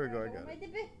enough. There we go, I Alright, got my it.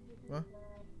 dippy. What?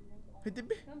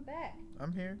 Come back.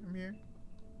 I'm here.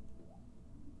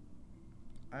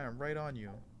 I am right on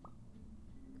you.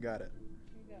 Got it.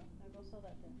 Here you go. Now go sell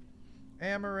that thing.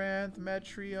 Amaranth,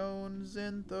 Metrion,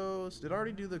 Zinthos. Did I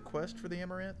already do the quest for the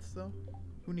amaranths, though?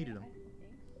 Who needed them? I think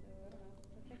so. I don't know.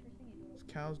 Go check your thingy. It's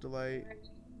Cow's Delight.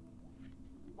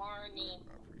 Barney.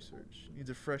 Crop research. Needs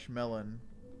a fresh melon.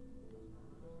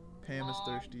 Pam is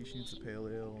thirsty. She needs a pale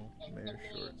ale. Mayor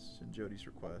shorts. And Jody's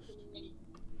request.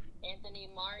 Anthony,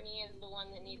 Marnie is the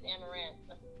one that needs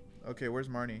amaranth. Okay, where's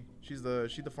Marnie? She's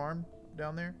the farm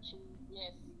down there?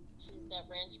 Yes, she's that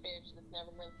ranch bitch that's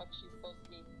never where the fuck she's supposed to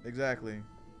be. Exactly.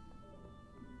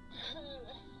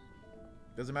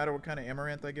 Doesn't matter what kind of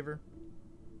amaranth I give her?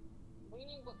 What do you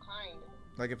mean, what kind?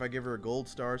 Like if I give her a gold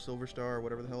star, silver star, or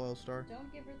whatever the hell else star?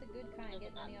 Don't give her the good kind.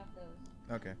 Get money off those.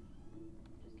 Okay.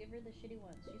 Just give her the shitty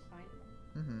ones. She's fine.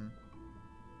 Mm-hmm.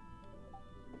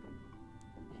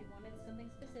 She wanted something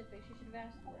specific. She should have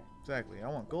asked for it. Exactly. I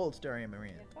want gold star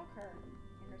amaranth. Yeah, fuck her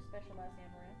and her special ass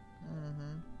amaranth.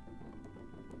 Mm-hmm.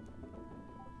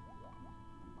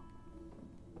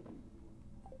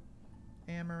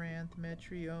 Amaranth,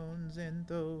 Metrion,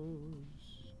 Zinthos.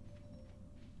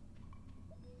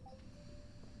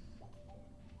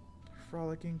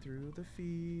 Frolicking through the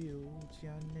fields,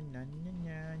 ya na na na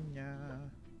na na.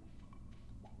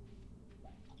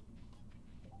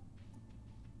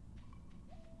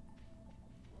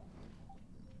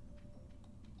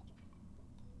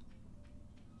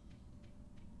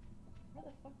 Where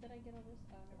the fuck did I get all this?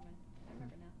 Oh, never mind. I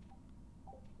remember now.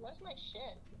 Where's my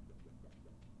shit?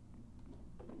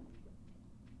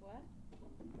 What?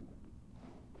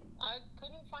 I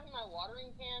couldn't find my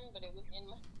watering can, but it was in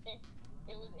my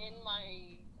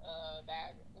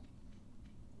bag.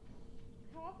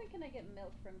 How often can I get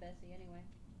milk from Bessie anyway?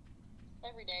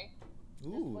 Every day.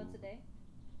 Just Ooh. once a day?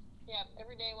 Yeah,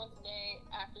 every day, once a day,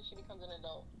 after she becomes an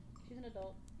adult. She's an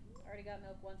adult. I already got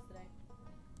milk once today.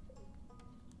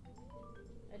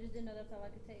 I just didn't know that's all I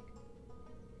could take.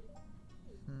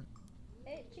 Hmm.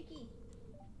 Hey, Chicky.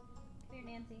 Come here,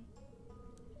 Nancy.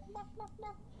 Why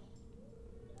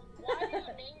do you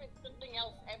name it something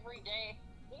else every day?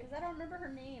 Because I don't remember her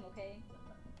name, okay?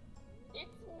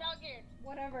 It's Nugget.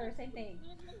 Whatever, same thing.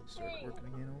 Start working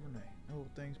again overnight. The whole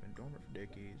thing's been dormant for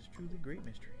decades. Truly great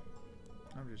mystery.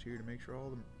 I'm just here to make sure all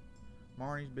the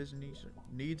Marnie's business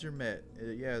needs are met.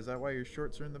 Yeah, is that why your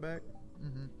shorts are in the back?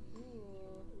 Mm-hmm.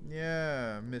 Ooh.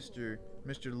 Yeah, Mr.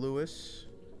 Lewis.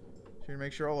 Here to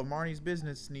make sure all of Marnie's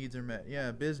business needs are met.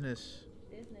 Yeah, business.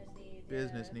 Business needs.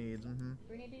 Business yeah. needs. Mm-hmm.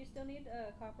 Brittany, do you still need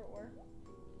copper ore?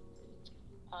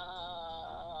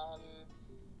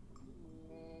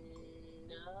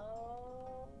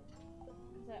 No.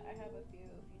 Because I have a few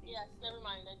if you need. Yes, never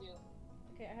mind, I do.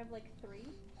 Okay, I have like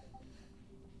 3.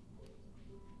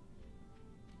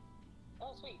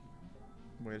 Oh, sweet.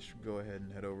 Well, I should go ahead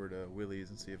and head over to Willie's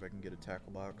and see if I can get a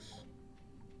tackle box.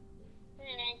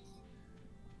 Thanks.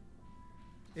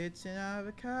 It's an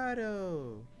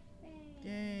avocado. Thanks.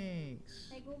 Thanks.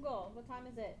 Hey Google, what time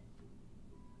is it?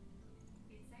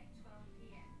 It's 8:12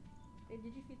 p.m. Babe,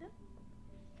 did you feed them?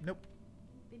 Nope.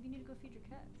 Babe, you need to go feed your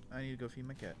cats. I need to go feed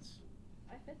my cats.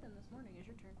 I fed them this morning. It's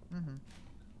your turn. Mm-hmm.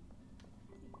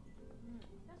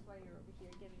 That's why you're over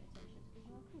here giving attention. Because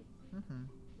you're all cool. Mm-hmm.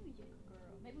 Ooh, you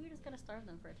girl. Maybe we just gotta starve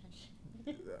them for attention.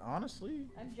 Honestly.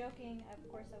 I'm joking. Of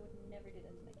course, I would never do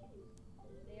that to my kitties.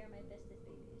 They are my bestest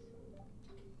babies.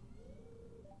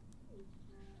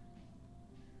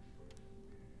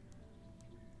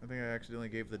 I think I accidentally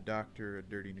gave the doctor a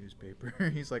dirty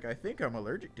newspaper. He's like, I think I'm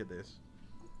allergic to this.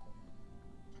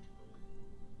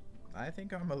 I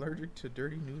think I'm allergic to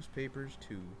dirty newspapers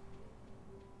too.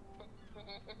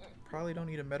 Probably don't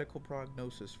need a medical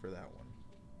prognosis for that one.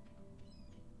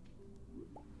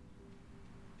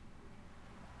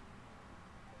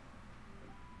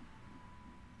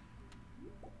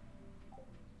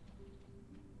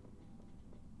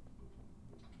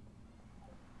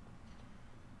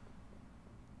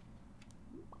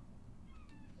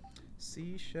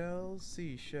 Seashells,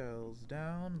 seashells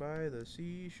down by the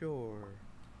seashore.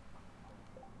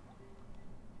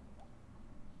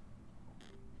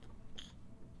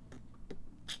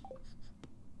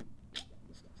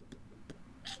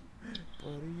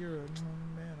 Buddy, you're a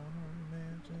young man, a hard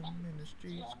man, sitting in the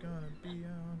streets, gonna be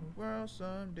on the world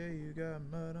someday. You got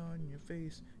mud on your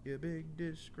face, you big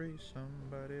disgrace.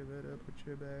 Somebody better put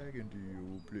your bag into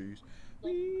your place.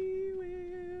 We will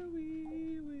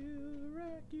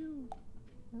rock you,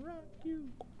 rock you.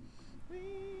 We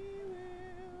will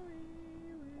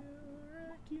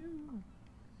rock you.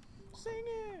 Sing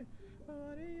it.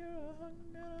 Buddy, you're a hard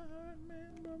man, a hard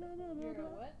man. Blah, blah, blah, blah, You're a blah.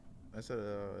 what? I said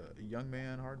a young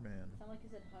man, hard man. Sound like you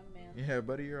said hung man. Yeah,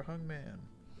 buddy, you're a hung man.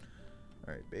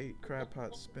 Alright, bait, crab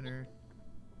pot, spinner.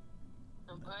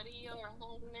 Buddy, you're a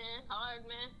hard man, hard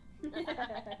man.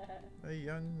 A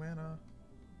young man.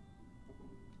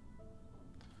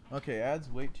 Okay, adds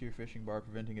weight to your fishing bar,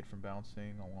 preventing it from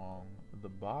bouncing along the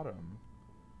bottom.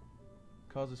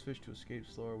 Causes fish to escape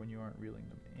slower when you aren't reeling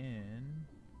them in.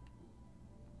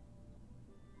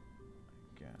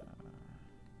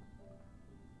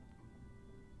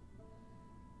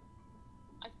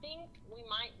 I think we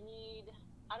might need,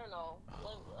 I don't know,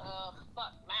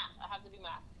 fuck, math. I have to do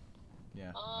math.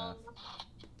 Yeah, Um,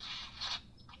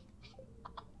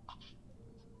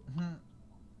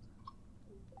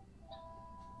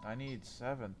 I need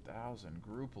 7,000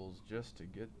 grouples just to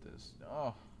get this.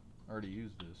 Oh, I already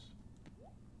used this.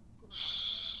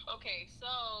 okay,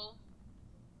 so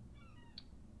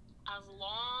as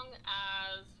long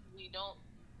as we don't,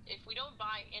 if we don't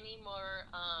buy any more,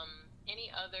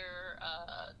 any other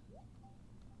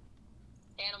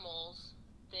animals,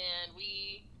 then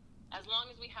as long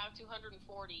as we have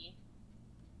 240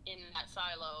 in that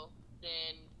silo,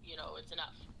 then you know it's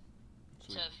enough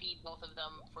Sweet. to feed both of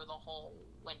them for the whole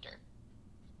winter.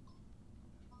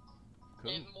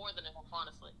 Cool. And more than enough,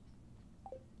 honestly.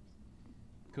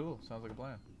 Cool. Sounds like a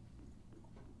plan.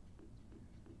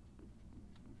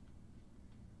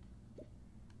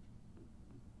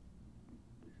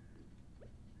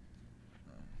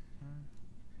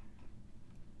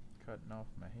 Cutting off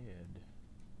my head.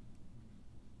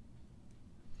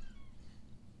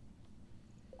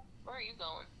 Where are you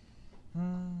going?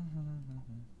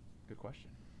 Good question.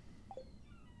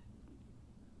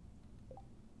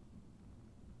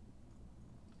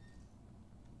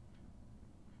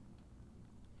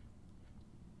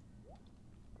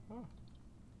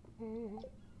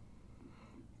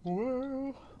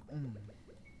 Well,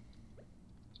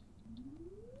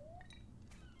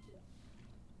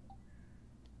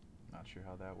 not sure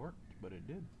how that worked, but it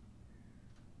did.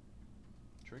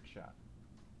 Trick shot.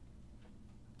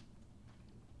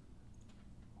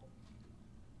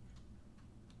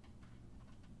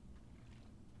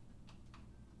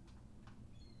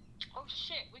 Oh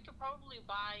shit, we could probably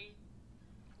buy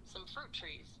some fruit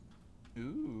trees.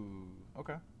 Ooh,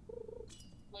 okay.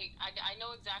 Wait, I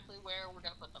know exactly where we're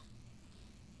gonna put them.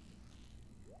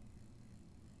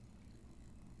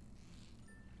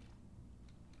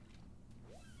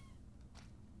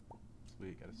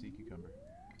 Sweet, got a sea cucumber.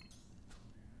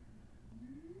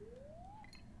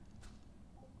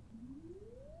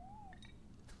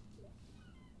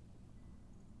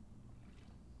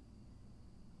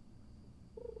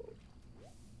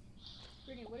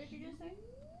 Brittany, what did you just say?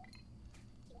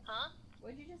 Huh?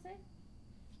 What did you just say?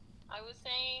 I was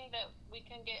saying that we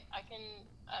can get, I can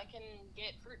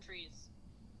get fruit trees.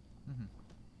 Mm-hmm.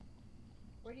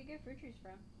 Where do you get fruit trees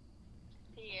from?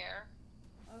 Pierre.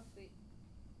 Oh, sweet.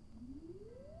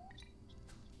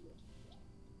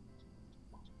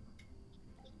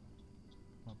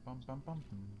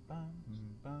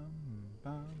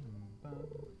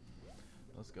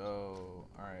 Let's go.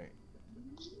 All right.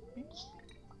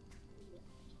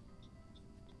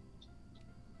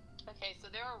 Okay, so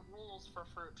there are rules for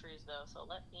fruit trees though, so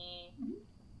let me...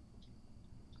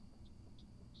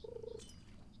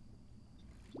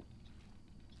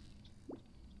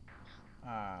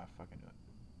 Ah, fucking do it.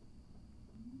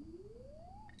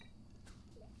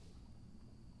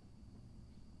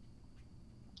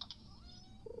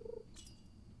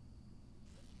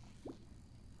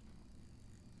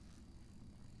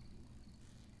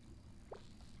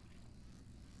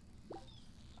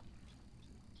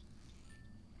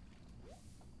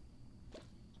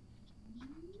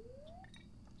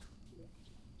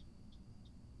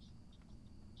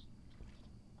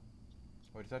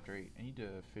 Wait, it's after 8. I need to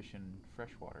fish in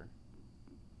fresh water.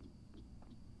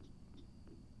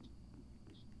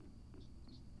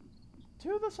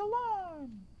 To the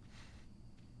salon!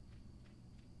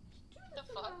 The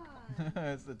fuck?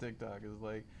 It's the TikTok. It's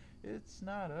like, It's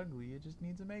not ugly. It just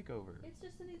needs a makeover. It's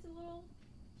just it needs a little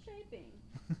shaping.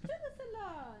 To the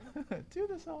salon. To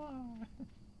the salon.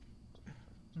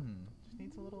 Just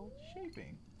needs a little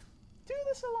shaping. To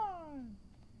the salon.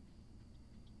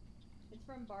 It's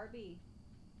from Barbie.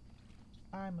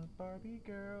 I'm a Barbie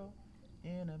girl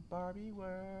in a Barbie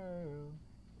world.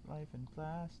 Life in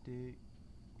plastic.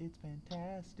 It's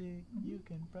fantastic. You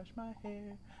can brush my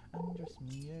hair, undress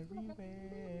me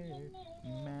everywhere.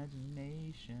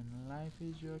 Imagination, life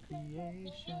is your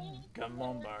creation. Come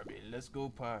on, Barbie, let's go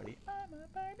party. I'm a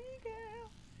Barbie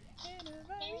girl in a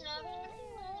Barbie world.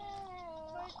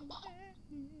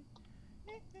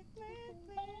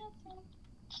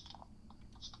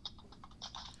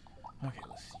 Okay,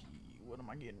 let's see. What am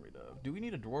I getting rid of? Do we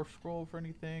need a dwarf scroll for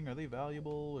anything? Are they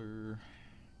valuable, or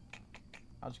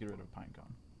I'll just get rid of a pine cone.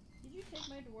 Did you take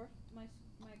my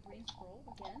green scroll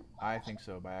again? I think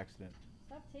so, by accident.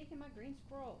 Stop taking my green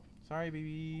scroll. Sorry,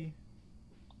 baby.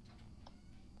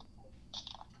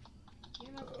 Give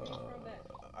me my green scroll back.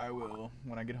 I will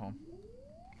when I get home.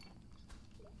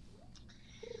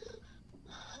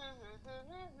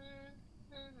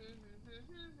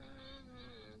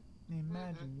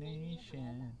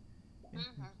 Imagination.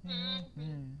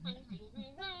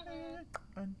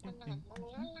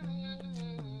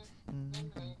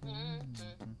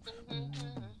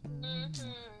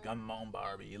 Come on,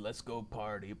 Barbie, let's go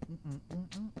party.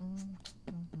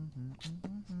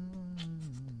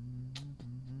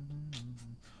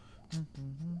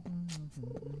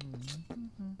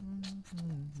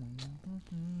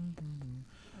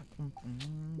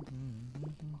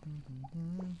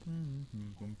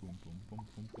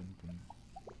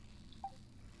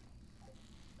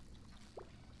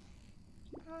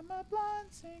 I'm a blonde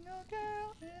single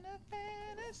girl in a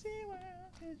fantasy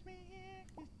world. Kiss me here,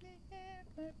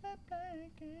 blah, blah,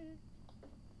 blanket.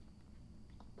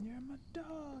 You're my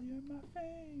doll, you're my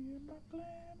fame, you're my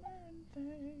glamour and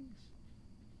things.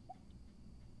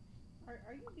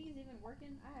 Are you bees even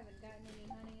working? I haven't gotten any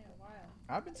honey in a while.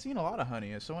 I've been seeing a lot of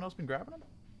honey. Has someone else been grabbing them?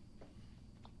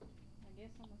 I guess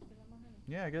someone's stealing my honey.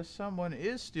 Yeah, I guess someone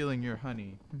is stealing your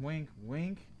honey. Wink,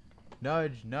 wink.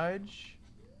 Nudge, nudge.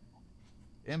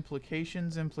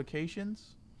 Implications,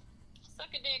 implications. Suck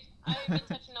a dick. I ain't been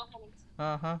touching no honey.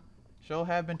 Uh-huh. Sure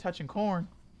have been touching corn.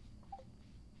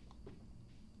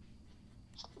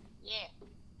 Yeah.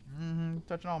 Mm-hmm.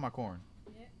 Touching all my corn.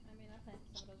 Yeah, I mean, I planted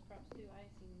some of those crops too. I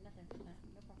ain't seen nothing from that.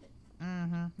 No profit.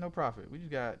 Mm-hmm. No profit. We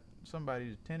just got somebody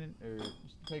just tending or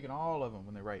just taking all of them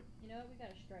when they're ripe. You know what? We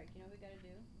gotta strike. You know what we gotta do?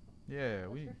 Yeah,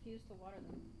 Let's we. refuse to water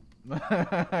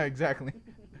them. Exactly.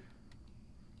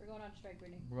 We're going on strike,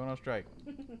 Brittany. We're going on strike.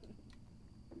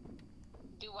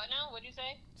 Do what now? What'd you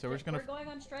say? So we're just gonna. We're going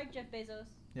on strike, Jeff Bezos.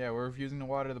 Yeah, we're refusing to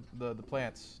water the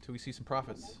plants till we see some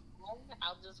profits.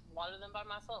 I'll just water them by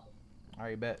myself. All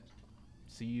right, bet.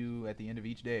 See you at the end of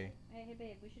each day. Hey,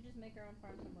 babe. We should just make our own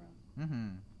farm somewhere else.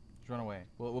 Mm-hmm. Just run away.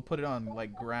 We'll put it on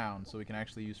like ground so we can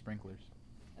actually use sprinklers.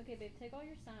 Okay, babe. Take all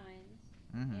your signs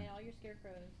Mm-hmm. and all your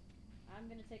scarecrows. I'm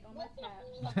gonna take all my What the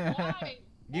taps. fuck? Why?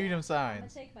 Give you them I'm gonna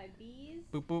signs. take my bees.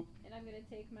 Boop boop. And I'm gonna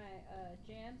take my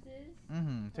jamses.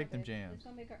 Mm-hmm. Take them Let's jams.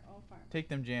 go make our own farm. Take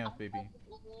them jams, baby. I've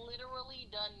literally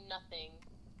done nothing.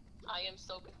 I am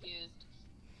so confused.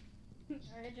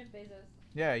 Alright, Jeff Bezos.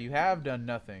 Yeah, you have done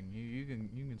nothing. You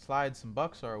can slide some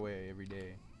bucks our way every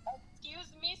day.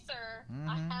 Excuse me, sir.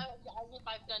 I Mhm. haven't. As if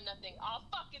I've done nothing. Oh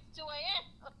fuck! It's 2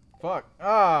 a.m.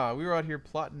 Fuck. We were out here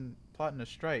plotting a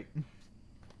strike.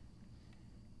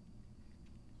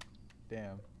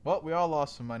 Damn. Well, we all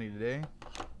lost some money today.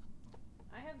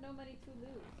 I have no money to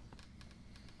lose.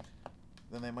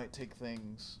 Then they might take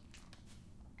things.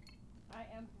 I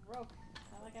am broke.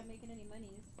 Not like I'm making any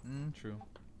monies. True.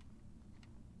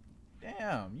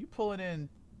 Damn, you pulling in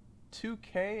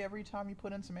 2K every time you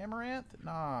put in some amaranth?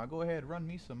 Nah, go ahead, run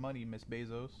me some money, Miss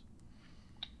Bezos.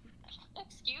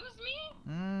 Excuse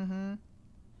me? Mm-hmm.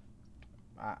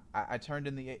 I turned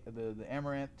in the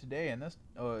amaranth today, and that's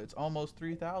it's almost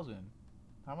 3,000.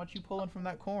 How much you pulling from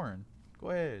that corn?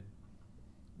 Go ahead,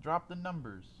 drop the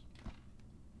numbers.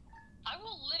 I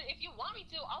will if you want me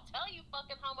to, I'll tell you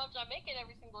fucking how much I'm making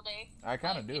every single day. I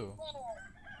kind of If do. you wanna-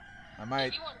 I might.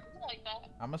 If you want to do like that.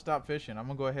 I'm gonna stop fishing. I'm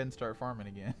gonna go ahead and start farming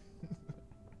again.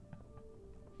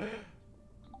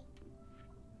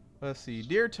 Let's see.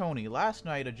 Dear Tony, last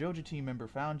night a Joja team member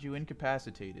found you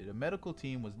incapacitated. A medical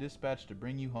team was dispatched to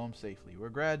bring you home safely. We're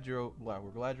glad you're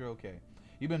okay.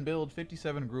 You've been billed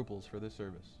 57 grouples for this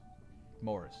service.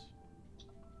 Morris.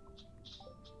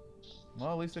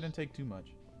 Well, at least I didn't take too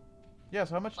much. Yeah,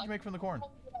 so how much did you make from the corn?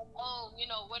 Oh, you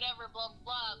know, whatever, blah,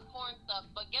 blah, corn stuff.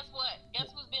 But guess what?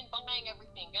 Guess who's been buying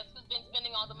everything? Guess who's been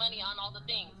spending all the money on all the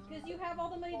things? Because you have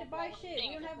all the money to buy shit.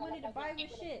 We don't have money to buy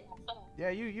with shit. Yeah,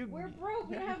 you. We're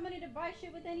broke. We don't have money to buy shit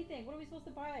with anything. What are we supposed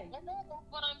to buy? I know, that's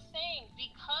what I'm saying.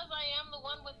 Because I am the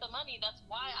one with the money, that's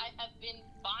why I have been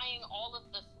buying all of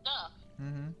the stuff.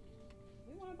 Mm-hmm.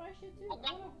 We want to buy shit too. I'm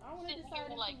not I want to sitting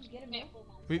decide here, if like, we get a pay meal. for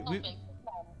We- myself we- and-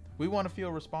 We want to feel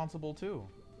responsible too.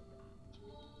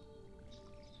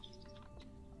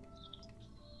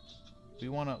 We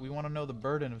wanna know the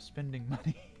burden of spending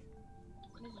money.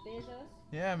 Miss Bezos.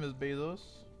 Yeah, Ms. Bezos.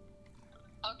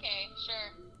 Okay,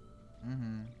 sure.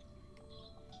 Mm-hmm.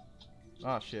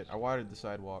 Oh shit! I watered the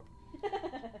sidewalk.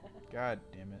 God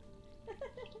damn it.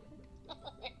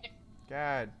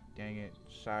 God dang it,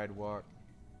 sidewalk.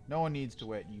 No one needs to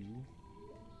wet you.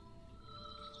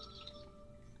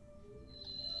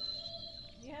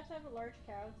 Do you have to have a large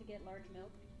cow to get large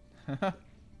milk?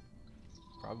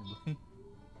 Probably.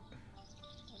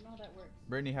 I don't know how that works.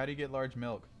 Brittany, how do you get large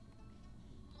milk?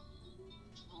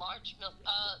 Large milk.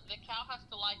 The cow has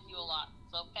to like you a lot,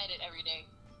 so pet it every day.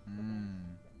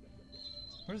 Mmm.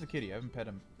 Where's the kitty? I haven't pet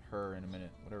her in a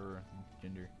minute. Whatever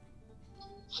gender.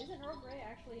 Isn't Earl Grey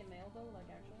actually a male though? Like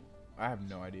actually? I have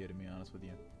no idea, to be honest with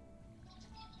you.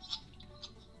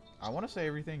 I want to say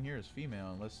everything here is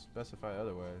female unless specified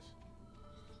otherwise.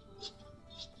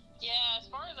 Yeah, as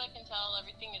far as I can tell,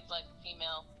 everything is like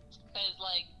female. Because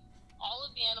like all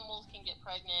of the animals can get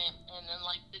pregnant, and then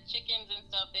like the chickens and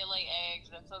stuff, they lay eggs,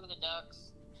 and so do the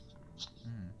ducks.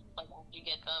 Mm. Like after you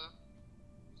get them.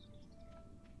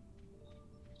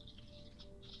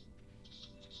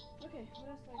 Okay, what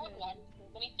else do I I've get? watered so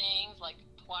many things like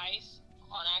twice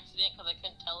on accident because I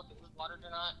couldn't tell if it was watered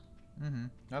or not. Mm-hmm.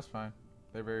 That's fine.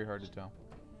 They're very hard to tell.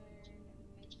 Iron,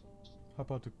 maple. How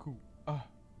about the coop? Ah,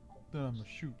 then I'm a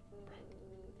shoot.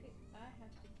 Okay, I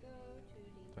have to go to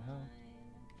the The hell? mine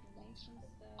to make some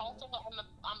stuff. Also,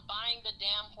 I'm buying the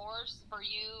damn horse for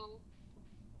you.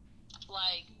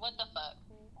 Like, what the fuck?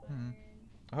 Mhm.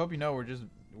 I hope you know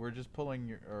we're just pulling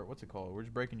your, or what's it called? We're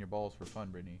just breaking your balls for fun,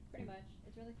 Brittany. Pretty much.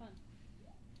 It's really fun.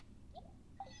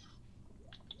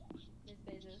 Miss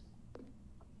Bezos.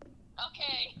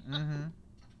 Okay. Mm-hmm.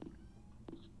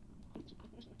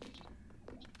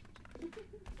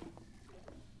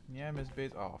 Yeah, Miss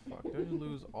Bates. Oh fuck! Did I just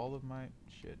lose all of my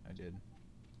shit? I did.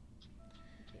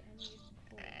 Okay, I need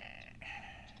coal.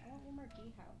 I want one more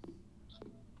bee house.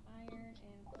 Iron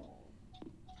and coal.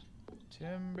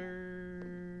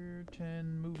 Timber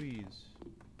 10 movies.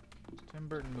 Tim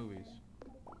Burton movies.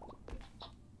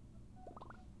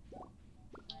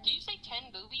 Did you say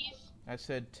 10 boobies? I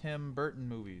said Tim Burton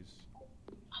movies.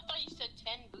 I thought you said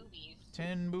 10 boobies.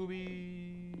 10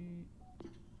 movie.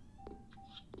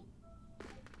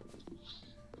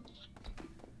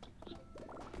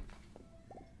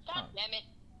 God damn it.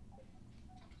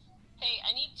 Hey,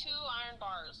 I need 2 iron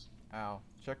bars. Ow.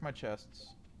 Check my chests.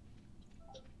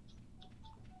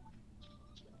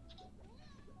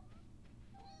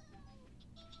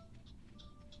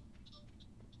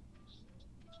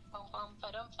 Bum bum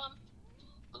ba-dum bum.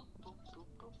 Boop boop boop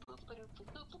boop boop ba-doop boop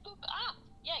boop boop boop. Ah!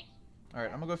 Yay!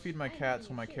 Alright, I'm gonna go feed my I ain't cats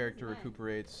giving while my you shit, character this is mine.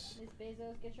 recuperates. Miss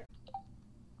Bezos, get your.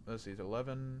 Let's see, it's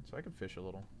 11, so I can fish a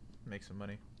little. Make some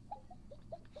money.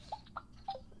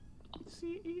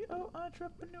 CEO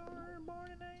entrepreneur,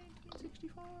 born in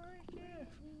 1964, yeah.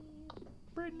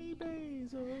 Brittany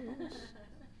Bezos.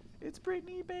 It's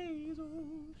Brittany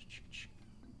Bezos.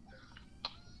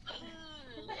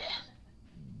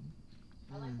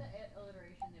 I like the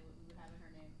alliteration that we would have in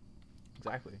her name.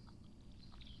 Exactly.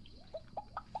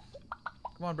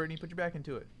 Come on, Brittany, put your back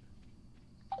into it.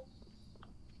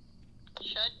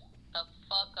 Shut the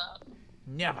fuck up.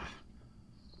 Never.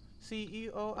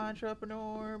 CEO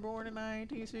entrepreneur, born in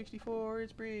 1964.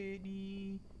 It's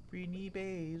Brittany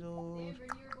Bezos. Damn,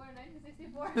 Brittany, you were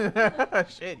born in 1964.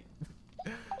 Shit.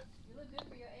 You look good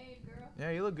for your age, girl.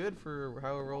 Yeah, you look good for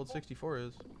however old 64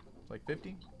 is. Like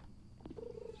 50?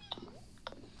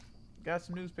 Got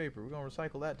some newspaper. We're gonna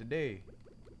recycle that today.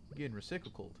 Getting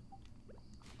recycled.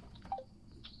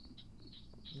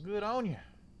 Good on you.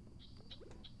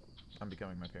 I'm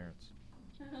becoming my parents.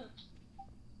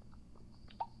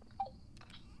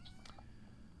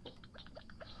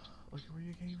 Look at where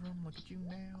you came from. Look at you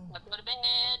now. Now go to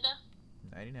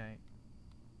bed. Nighty night.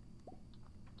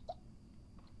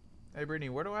 Hey Brittany,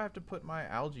 where do I have to put my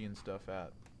algae and stuff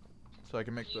at? So I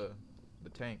can make the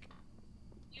tank.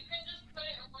 You can just put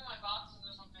it in one of my boxes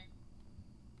or something.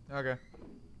 Okay.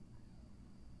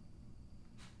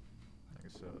 I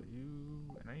can sell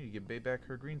you, and I need to get Bae back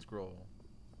her green scroll.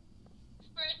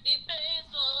 Brittany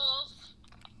Bezos.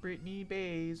 Brittany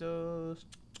Bezos.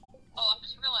 Oh, I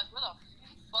just realized where the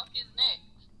fuck is Nick?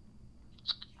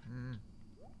 Mm.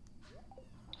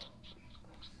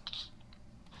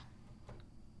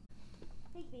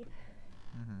 Hey, babe.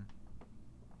 Mm-hmm.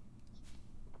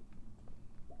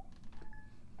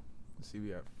 Let's see, we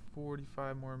got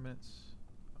 45 more minutes.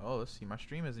 Oh, let's see. My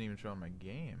stream isn't even showing my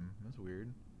game. That's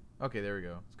weird. Okay, there we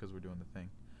go. It's because we're doing the thing.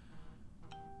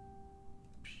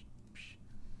 Psh, psh.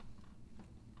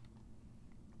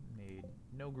 Made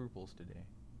no grouples today.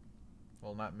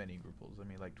 Well, not many grouples. I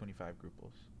mean, like 25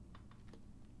 grouples.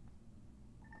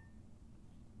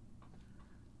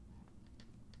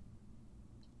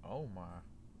 Oh my!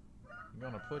 You're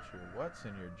gonna put your what's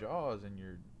in your jaws in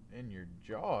your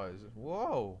jaws?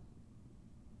 Whoa!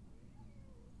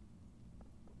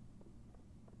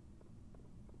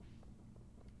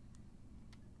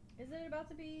 Is it about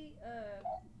to be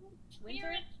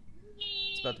winter?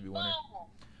 It's about to be winter.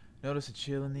 Notice a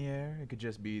chill in the air. It could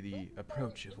just be the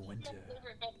approach of winter,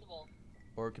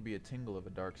 or it could be a tingle of a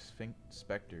dark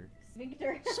specter.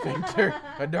 Sphincter. Sphincter,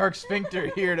 a dark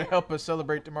sphincter here to help us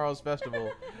celebrate tomorrow's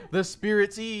festival, the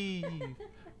Spirit's Eve.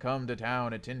 Come to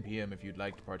town at 10 p.m. if you'd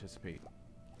like to participate.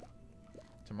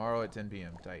 Tomorrow at 10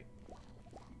 p.m. Tight.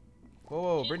 Whoa,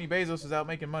 whoa! Brittany Bezos is out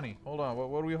making money. Hold on. What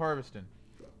are we harvesting?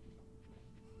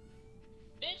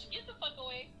 Bitch, get the fuck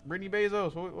away. Brittany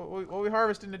Bezos, what are we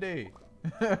harvesting today?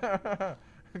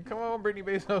 Come on, Brittany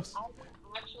Bezos. I'll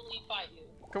actually fight you.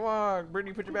 Come on,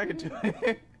 Brittany, put your back into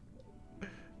it.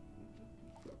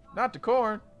 Not the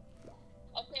corn.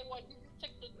 Okay, well, you just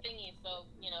took the thingy, so,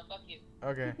 you know, fuck you.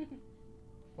 Okay.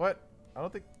 What? I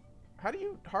don't think... How do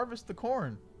you harvest the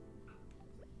corn?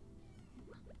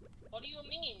 What do you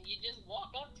mean? You just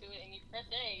walk up to it and you press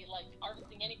A, like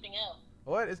harvesting anything else.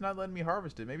 What? It's not letting me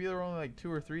harvest it. Maybe there were only like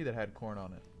 2 or 3 that had corn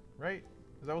on it. Right?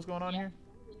 Is that what's going on here?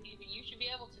 You should be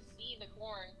able to see the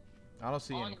corn. I don't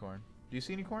see any corn. Do you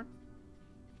see any corn?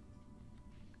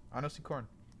 I don't see corn.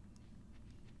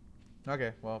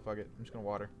 Okay, well, fuck it. I'm just gonna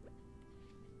water.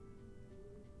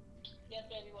 Yes,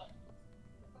 baby, what?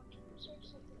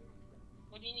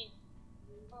 What do you need?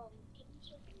 Can you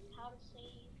check how to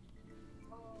save?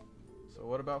 So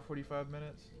what about 45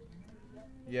 minutes?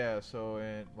 Yeah, so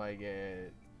in like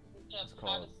at Just call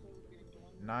how to it save your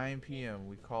gun. 9 p.m.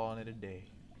 we calling it a day.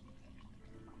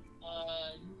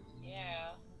 Yeah.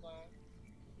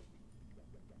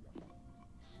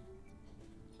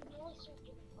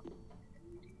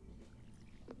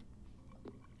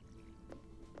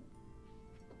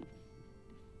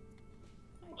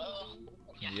 Hold on.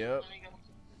 Yeah, Yep. let me go.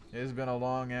 It's been a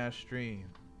long ass stream.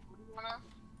 Wanna?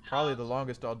 Probably the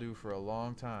longest I'll do for a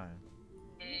long time.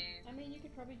 I mean, you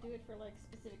could probably do it for like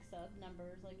specific sub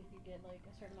numbers. Like if you get like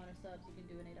a certain amount of subs, you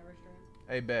can do an 8-hour stream.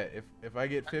 Hey, bet if I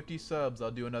get 50 subs,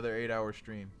 I'll do another 8-hour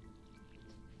stream.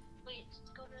 Wait, let's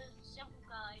go to sample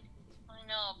guide. I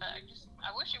know, but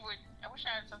I wish I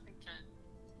had something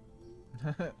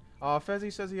to. Aw,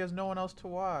 Fezzy says he has no one else to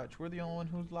watch. We're the only one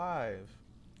who's live.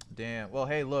 Damn. Well,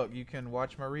 hey, look, you can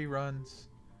watch my reruns.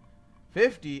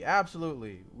 50?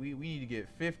 Absolutely. We need to get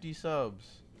 50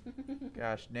 subs.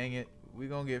 Gosh dang it. We're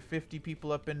gonna get 50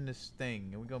 people up in this thing,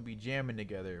 and we're gonna be jamming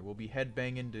together. We'll be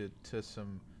headbanging to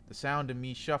the sound of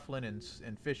me shuffling and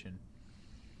fishing.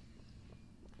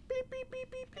 Beep beep beep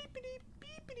beep beep beep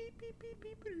beep beep beep beep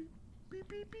beep beep beep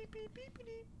beep beep beep beep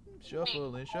beep.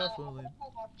 Shuffling, shuffling.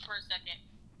 Hold on for a second.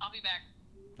 I'll be back.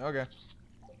 Okay.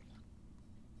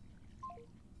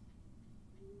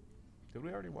 Did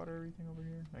we already water everything over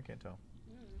here? I can't tell.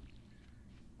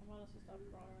 I want us to stop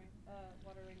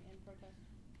watering in protest.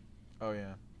 Oh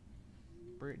yeah.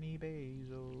 Brittany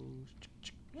Bezos.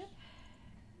 Yep.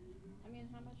 I mean,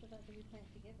 how much of that do we plant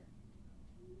to give her?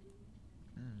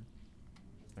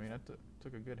 I mean, I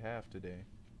took a good half today.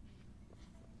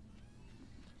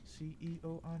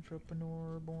 CEO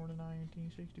entrepreneur born in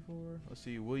 1964. Let's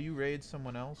see. Will you raid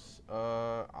someone else?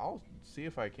 I'll see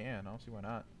if I can. I'll see why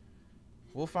not.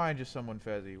 We'll find you someone,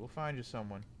 Fezzy. We'll find you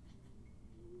someone.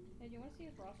 Hey, do you want to see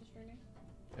if Ross is streaming?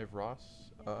 If Ross,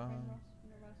 Yeah, my friend Ross.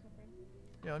 Remember Ross, my friend?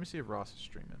 yeah. Let me see if Ross is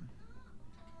streaming.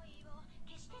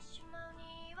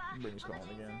 Brittany's calling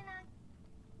again.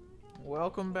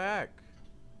 Welcome back.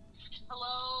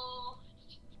 Hello.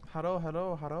 Hello,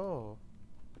 hello, hello.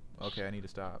 Okay, I need to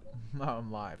stop.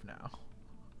 I'm live now.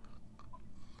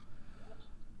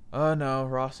 No,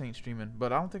 Ross ain't streaming.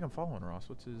 But I don't think I'm following Ross.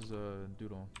 What's his,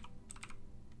 doodle?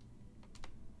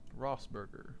 Ross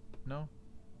Burger. No?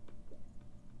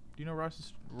 Do you know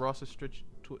Ross's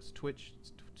Twitch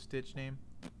Stitch name?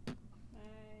 I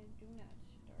do not,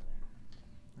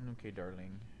 darling. Okay,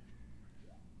 darling.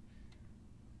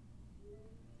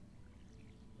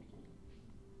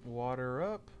 Water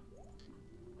up.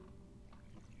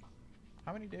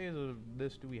 How many days of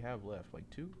this do we have left? Like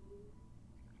 2?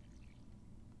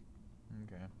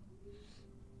 Okay.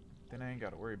 Then I ain't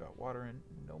gotta worry about watering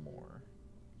no more.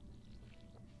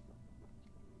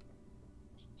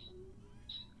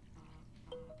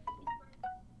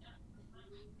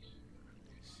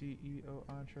 CEO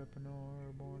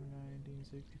entrepreneur born in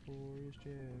 1964 is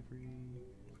Jeffrey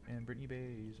and Brittany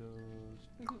Bezos.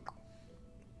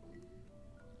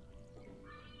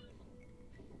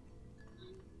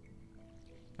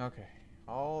 Okay,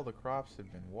 all the crops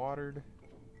have been watered.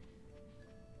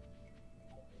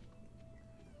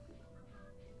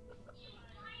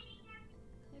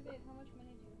 Hey babe, how much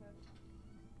money do you have?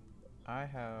 I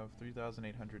have 3,896.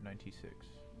 I have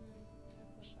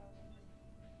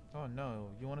 1,000. Oh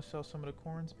no, you want to sell some of the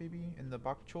corns, baby, in the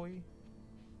bok choy?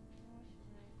 No, it's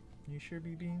fine. You sure,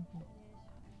 BB? Yeah,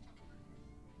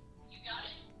 You got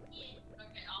it? Yeah.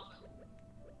 Okay, awesome.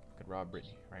 Could rob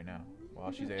Brittany right now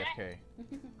while she's AFK. Okay,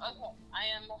 I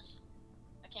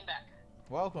came back.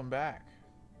 Welcome back,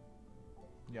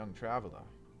 young traveler.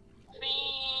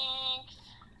 Thanks.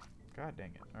 God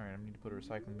dang it. Alright, I need to put a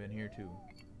recycling bin here too.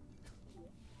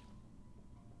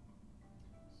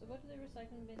 So what do the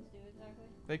recycling bins do exactly?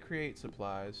 They create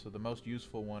supplies, so the most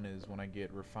useful one is when I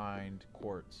get refined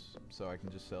quartz, so I can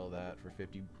just sell that for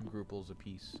 50 grouples a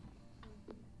piece.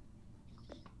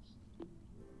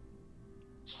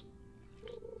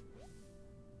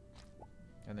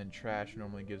 And then trash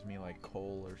normally gives me like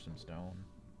coal or some stone.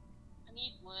 I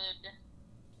need wood.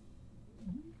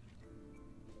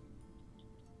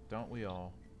 Don't we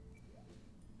all?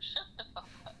 Shut the fuck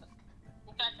up.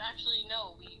 In fact, actually,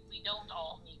 no, we don't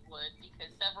all need wood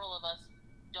because several of us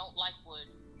don't like wood.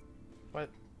 What?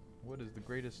 Wood is the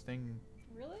greatest thing.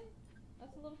 Really?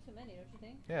 That's a little too many, don't you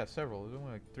think? Yeah, several. There's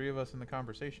only like 3 of us in the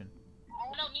conversation.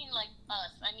 I don't mean like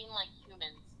us, I mean like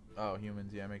humans. Oh,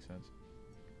 humans. Yeah, makes sense.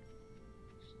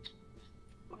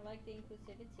 I like the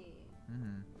inclusivity.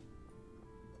 Mm-hmm.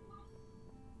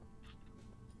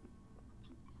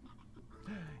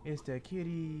 It's the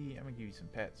kitty. I'm gonna give you some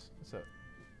pets. What's up?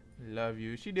 Love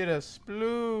you. She did a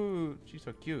sploot. She's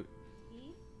so cute.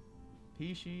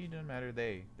 He, she, doesn't matter.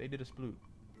 They did a sploot.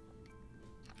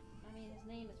 I mean, his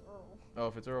name is Earl. Oh,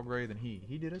 if it's Earl Grey, then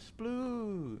he did a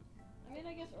sploot. I mean,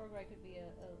 I guess Earl Grey could be a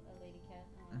lady cat.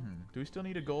 I don't know. Mm-hmm. Do we still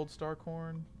need a gold star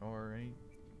corn or any?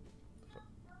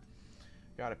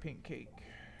 Got a pink cake.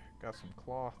 Got some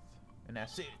cloth, and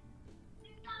that's it.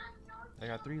 I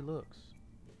got 3 looks,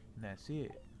 and that's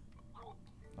it.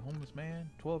 A homeless man,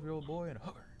 12-year-old boy, and a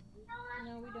hooker.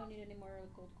 No, we don't need any more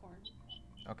gold corn.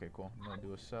 Okay, cool. I'm gonna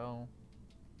do a sell.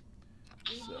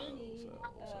 We Sell, do need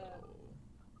sell.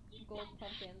 gold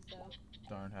pumpkins, though.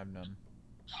 Darn, have none.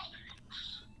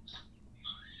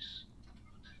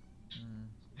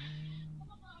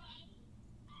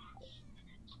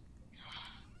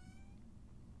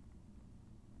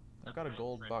 I've got a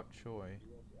gold bok choy.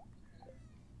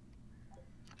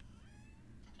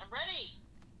 I'm ready.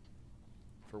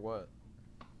 For what?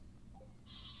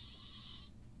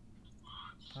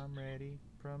 I'm ready.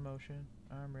 Promotion.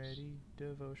 I'm ready.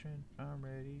 Devotion. I'm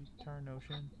ready. Turn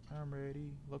notion. I'm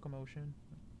ready. Locomotion.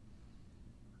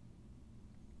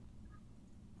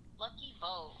 Lucky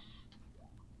bow.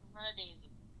 Run a daisy.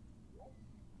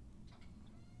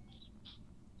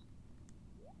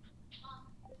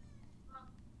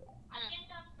 I can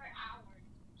talk for hours.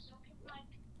 So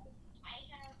like, I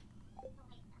have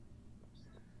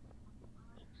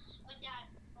but that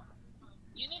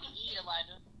You need to eat,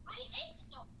 Elijah. I ate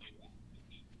so.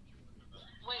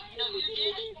 Wait, no, you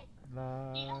did.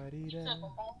 La You di said da. a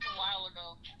while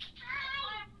ago.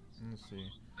 Let's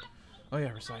see. Oh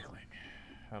yeah, recycling.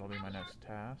 That'll be my next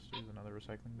task. There's another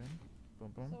recycling bin.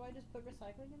 Boom, boom. So I just put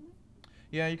recycling in there?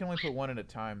 Yeah, you can only put 1 at a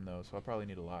time though, so I'll probably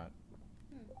need a lot.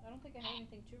 I don't think I have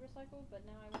anything to recycle, but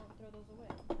now I won't throw those away,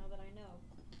 now that I know.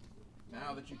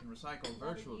 Now that you can recycle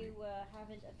Now that you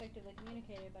haven't effectively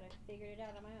communicated, but I figured it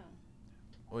out on my own.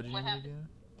 What did you What need again?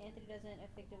 Anthony doesn't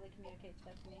effectively communicate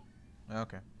stuff to me.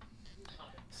 Okay.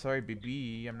 Sorry,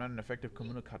 BB. I'm not an effective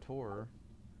communicator.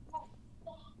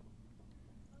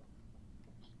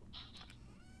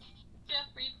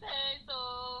 Jeffrey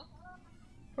Bezos.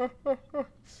 I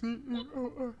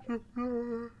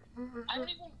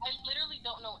literally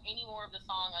don't know any more of the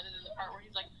song other than the part where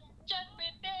he's like,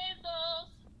 Jeffrey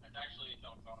Bezos. It's actually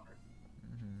don't phone her.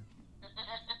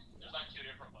 There's like 2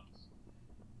 different ones.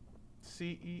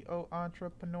 CEO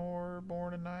entrepreneur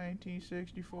born in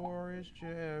 1964 is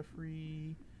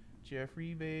Jeffrey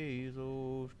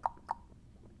Bezos.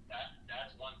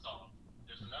 That's one song.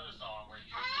 There's another song where you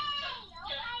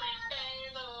Jeffrey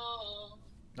Bezos.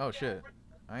 Oh shit.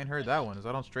 I ain't heard that one. Is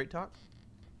that on Straight Talk?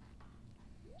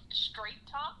 straight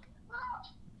talk?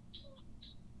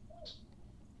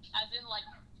 As in, like,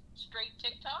 straight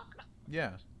TikTok?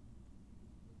 Yeah.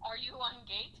 Are you on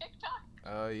gay TikTok?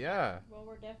 Yeah. Well,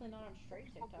 we're definitely not on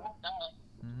straight TikTok.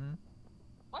 Mm-hmm.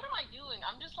 What am I doing?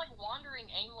 I'm just, like, wandering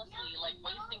aimlessly, like,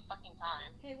 wasting fucking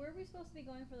time. Hey, where are we supposed to be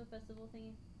going for the festival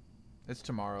thingy? It's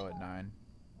tomorrow at 9.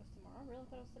 What's tomorrow? Really? I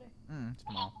thought it was today. It's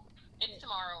tomorrow. It's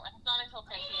tomorrow, and it's not until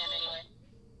 10 p.m. anyway.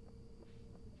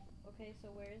 Okay,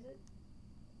 so where is it?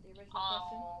 The original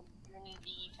question? In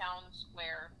the town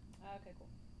square. Okay, cool.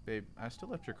 Babe, I still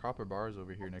left your copper bars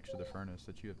over here next to the furnace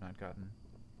that you have not gotten.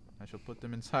 I shall put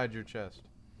them inside your chest.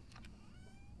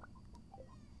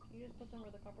 Can you just put them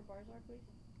where the copper bars are, please?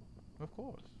 Of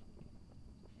course.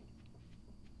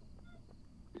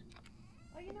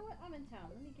 Oh, you know what? I'm in town.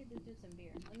 Let me give this dude some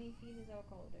beer. Let me feed his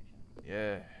alcohol addiction.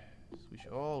 Yes. We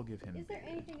should all give him Is there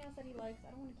beer. anything else that he likes? I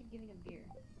don't want to keep giving him beer.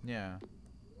 Yeah.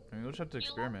 I mean, we'll just have to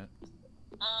experiment.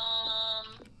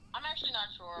 I'm actually not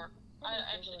sure. I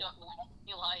actually don't know what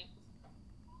he likes.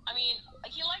 I mean,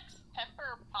 he likes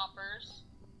pepper poppers.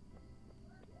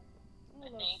 Oh, I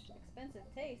those think. expensive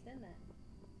taste, isn't it?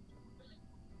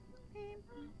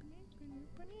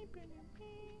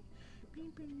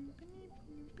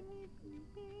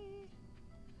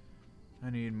 I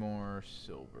need more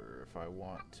silver if I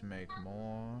want to make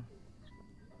more.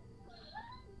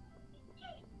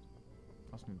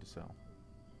 I also need to sell.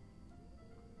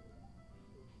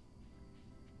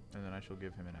 And then I shall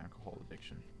give him an alcohol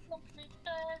addiction.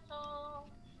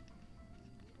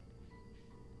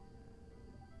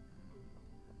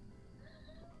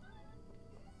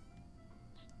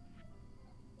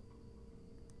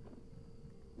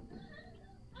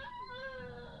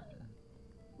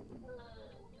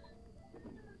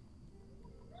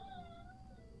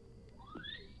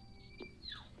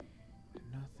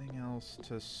 Nothing else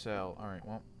to sell. Alright,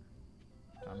 well,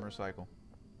 time to recycle.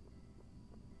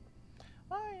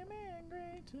 I am man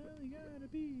great till you gotta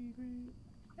be great.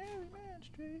 Every man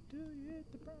straight till you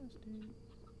hit the prostate.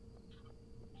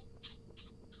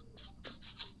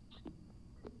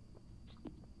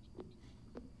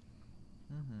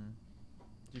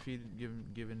 Did you feed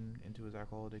given into his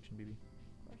alcohol addiction, BB?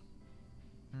 Of course.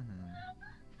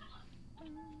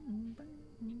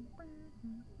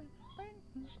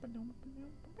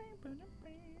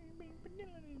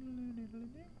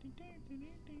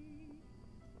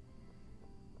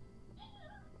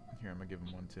 Here, I'm gonna give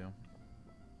him one too.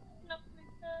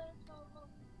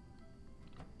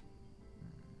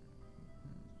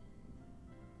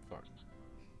 Fuck.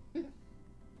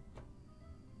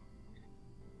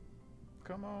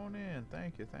 Come on in.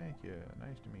 Thank you, thank you.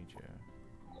 Nice to meet you.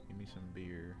 Give me some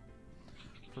beer.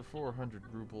 For 400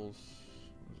 rubles.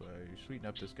 As I sweeten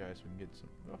up this guy so we can get some.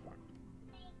 Oh, fuck.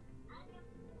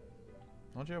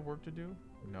 Don't you have work to do?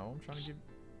 No, I'm trying to give.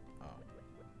 Oh.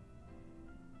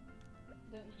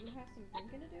 Don't you have some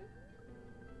drinking to do?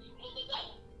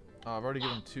 Oh, I've already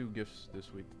given him 2 gifts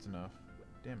this week. That's enough.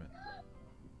 Damn it.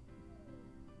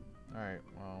 Alright,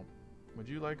 well. Would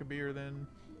you like a beer then?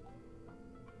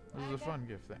 This is a fun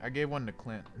gift thing. I gave one to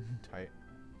Clint. Tight.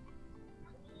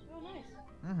 Oh, nice.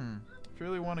 If you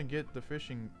really want to get the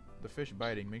fish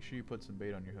biting, make sure you put some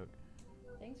bait on your hook.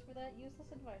 Thanks for that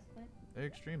useless advice, Clint.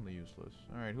 Extremely useless.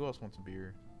 Alright, who else wants a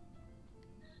beer?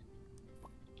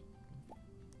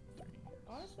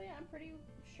 Honestly, I'm pretty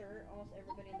sure almost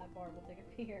everybody in that bar will take a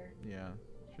beer. Yeah.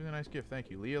 It's a really nice gift. Thank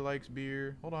you. Leah likes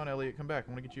beer. Hold on, Elliot. Come back.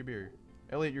 I want to get you a beer.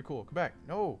 Elliot, you're cool. Come back.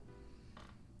 No.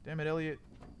 Damn it, Elliot.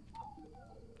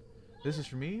 This is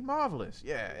for me? Marvelous.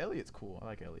 Yeah, Elliot's cool. I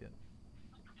like Elliot.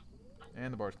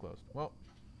 And the bar's closed. Well.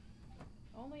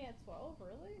 Only at 12,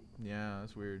 really? Yeah,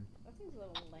 that's weird. That seems a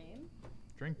little lame.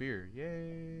 Drink beer.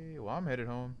 Yay. Well, I'm headed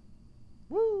home.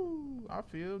 Woo! I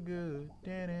feel good.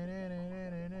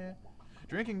 Da-na-na-na-na-na.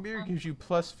 Drinking beer gives you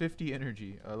plus 50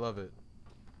 energy. I love it.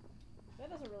 That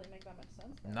doesn't really make that much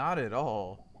sense, though. Not at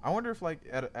all. I wonder if, like,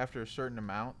 after a certain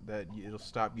amount, that it'll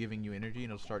stop giving you energy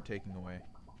and it'll start taking away.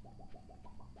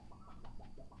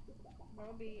 That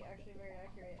would be actually very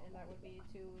accurate, and that would be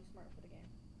too smart for the game.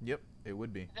 Yep, it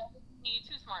would be. That would be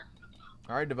too smart.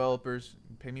 Alright, developers,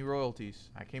 pay me royalties.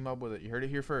 I came up with it. You heard it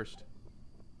here first.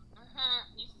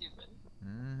 You stupid.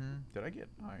 Did I get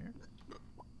iron?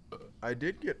 I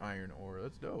did get iron ore.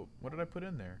 That's dope. What did I put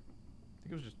in there? I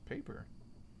think it was just paper.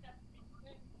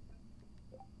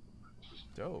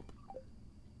 Dope.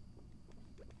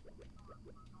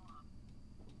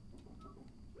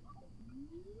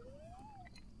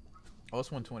 Oh,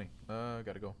 it's 120.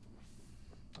 Gotta go.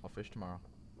 I'll fish tomorrow.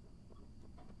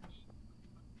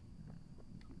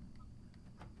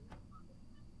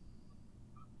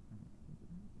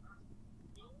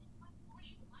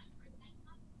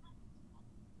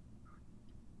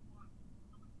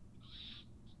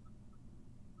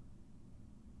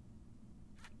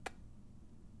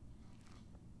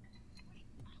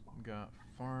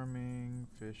 farming,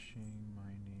 fishing,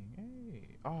 mining.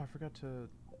 Hey. Oh, I forgot to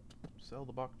sell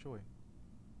the bok choy.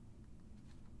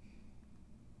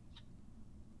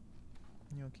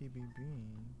 Yo, KBB.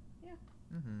 Yeah.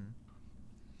 Mm-hmm.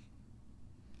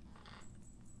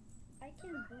 I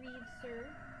can breathe, sir.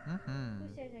 Mm-hmm.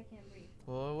 Who says I can't breathe?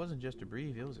 Well, it wasn't just a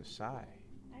breathe, it was a sigh.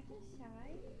 I can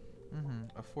sigh.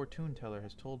 Mm-hmm. A fortune teller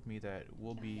has told me that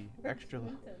we'll be extra.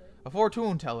 Fortune teller. A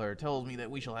fortune teller tells me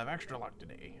that we shall have extra luck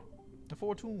today. A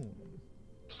fortune.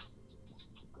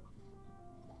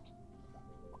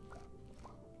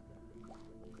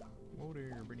 Whoa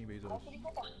there, Brittany Bezos. Get the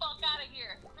fuck out of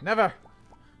here. Never.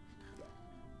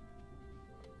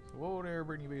 Whoa there,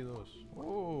 Brittany Bezos.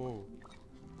 Whoa.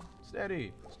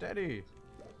 Steady, steady.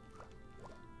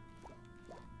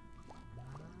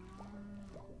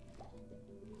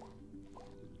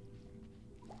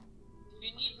 If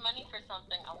you need money for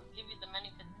something, I'll give you the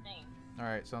money for the thing.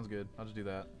 Alright, sounds good. I'll just do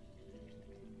that.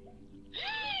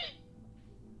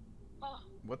 Oh,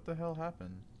 What the hell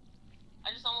happened?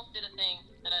 I just almost did a thing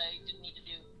that I didn't need to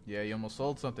do. Yeah, you almost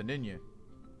sold something, didn't you?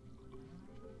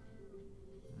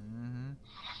 Mm-hmm.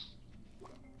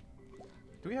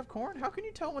 Do we have corn? How can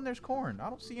you tell when there's corn? I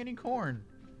don't see any corn.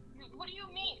 What do you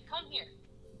mean? Come here.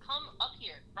 Come up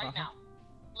here right Uh-huh. now.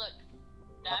 Look,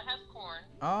 Dad has corn.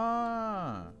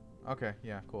 Ah. Okay,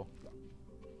 yeah, cool.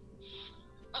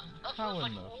 How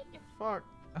Like, in the fuck?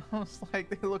 I was like,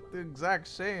 they look the exact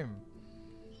same.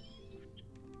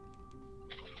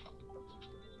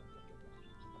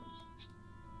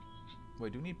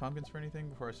 Wait, do we need pumpkins for anything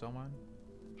before I sell mine?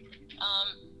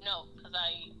 No, because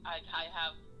I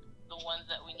have the ones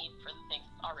that we need for the things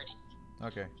already.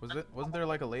 Okay. Wasn't there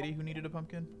like a lady who needed a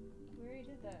pumpkin? We already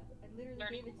did that. I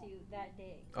literally gave it to you that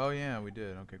day. Oh yeah, we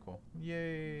did. Okay, cool.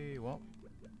 Yay. Well.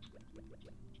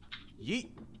 Yeet.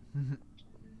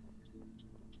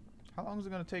 How long is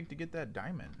it gonna take to get that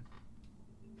diamond?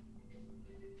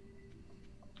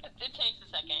 It takes a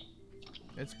second.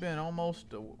 It's been almost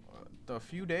a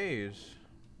few days.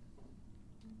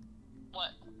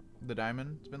 What? The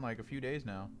diamond. It's been like a few days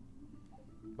now.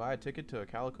 Buy a ticket to a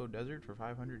Calico Desert for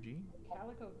 500G.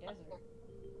 Calico Desert.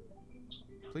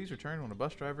 Please return when a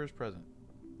bus driver is present.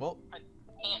 Well.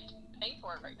 Can't pay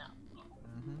for it right now.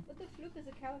 Mm-hmm. What the fluke is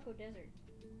a Calico Desert?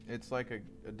 It's like a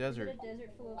Is desert. it a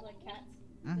desert full of like cats?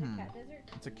 Is it Mm-hmm. a cat desert?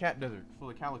 It's a cat desert full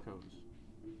of calicos.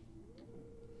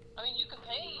 I mean, you can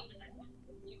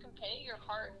pay your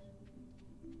part.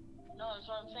 No, that's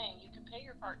what I'm saying. You can pay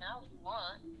your part now if you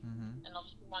want, Mm-hmm. and I'll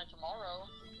just do mine tomorrow.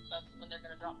 That's when they're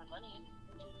gonna drop my money.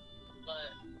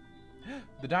 But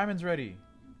The diamond's ready.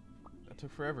 That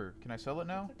took forever. Can I sell it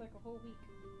now? It took like a whole week.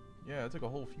 Yeah, it took a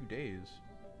whole few days.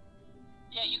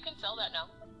 yeah, you can sell that now.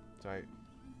 Tight.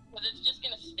 Because it's just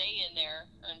gonna stay in there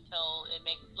until it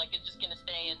it's just gonna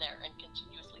stay in there and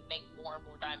continuously make more and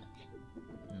more diamonds.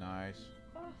 Nice.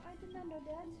 Oh, I did not know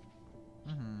that.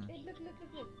 Mm-hmm. Hey, look.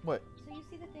 What? So you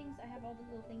see the things? I have all the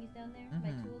little thingies down there, my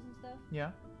Mhm. tools and stuff.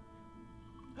 Yeah.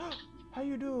 How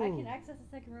you do? I can access the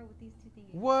second row with these two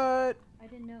thingies. What? I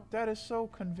didn't know. That is so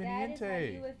That is how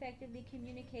conveniente. you effectively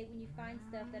communicate when you find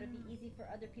stuff that'll be easy for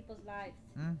other people's lives.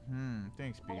 Mm-hmm.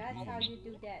 Thanks, That's how baby.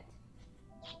 you do that.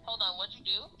 Hold on, what'd you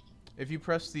do? If you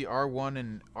press the R1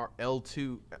 and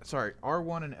L2, sorry,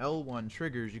 R1 and L1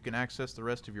 triggers, you can access the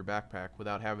rest of your backpack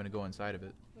without having to go inside of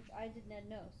it. Which I did not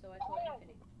know, so I told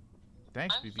Anthony.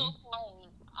 Thanks, I'm BB. so sorry.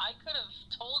 I could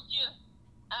have told you.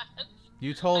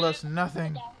 You told us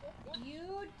nothing.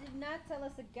 You did not tell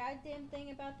us a goddamn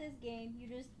thing about this game. You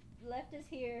just left us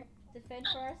here to fend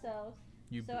for ourselves.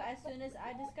 You, So as soon as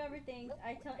I discover things,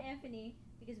 I tell Anthony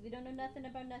because we don't know nothing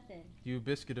about nothing. you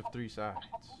biscuit of three sides.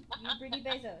 You Brittany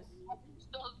Bezos. I'm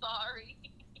so sorry.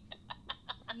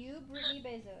 You Brittany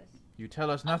Bezos. You tell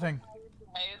us nothing.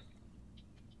 Guys,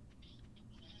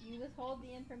 You withhold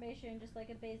the information just like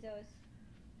a Bezos.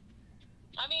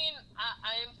 I mean,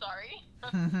 I am sorry.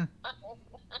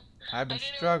 I've been I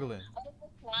didn't- struggling. I was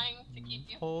just trying to keep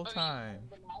you Whole from time.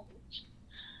 the knowledge.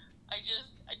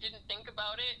 I didn't think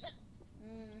about it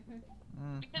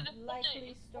Mm-hmm. because it's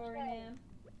Likely story, ma'am.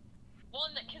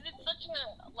 because it's such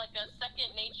a second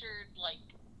natured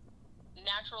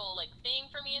natural thing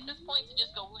for me at this point to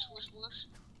just go whoosh whoosh whoosh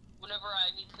whenever I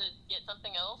need to get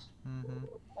something else. Mm-hmm.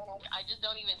 I just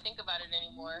don't even think about it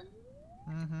anymore.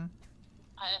 Mm-hmm.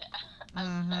 I'm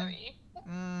Mhm. sorry.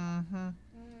 Mm-hmm.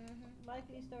 Mm-hmm.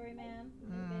 Likely story, ma'am.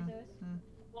 Mm.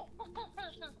 Bezos.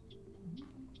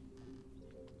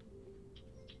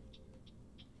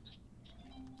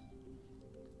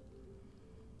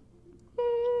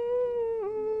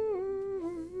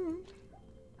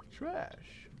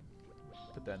 Trash.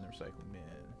 Put that in the recycling bin.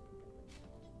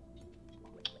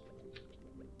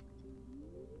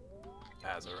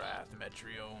 Azarath,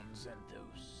 Metrion,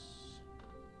 Zenthos.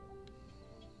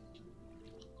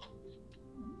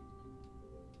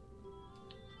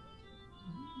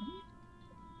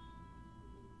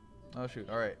 Oh shoot!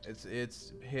 All right,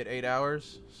 it's hit 8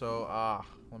 hours. So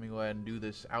let me go ahead and do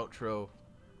this outro.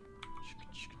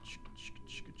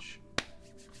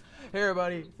 Hey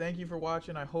everybody, thank you for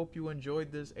watching. I hope you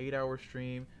enjoyed this 8-hour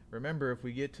stream. Remember, if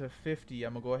we get to 50,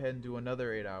 I'm gonna go ahead and do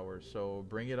another 8 hours. So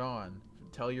bring it on.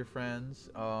 Tell your friends.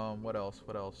 What else?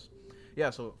 What else? Yeah.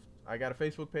 So I got a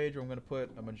Facebook page where I'm gonna put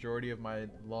a majority of my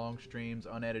long streams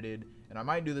unedited, and I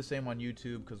might do the same on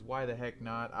YouTube because why the heck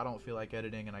not? I don't feel like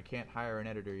editing, and I can't hire an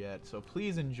editor yet. So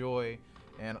please enjoy,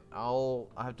 and I'll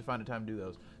have to find a time to do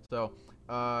those. So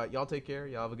y'all take care.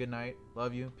 Y'all have a good night.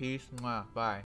 Love you. Peace. Mwah. Bye.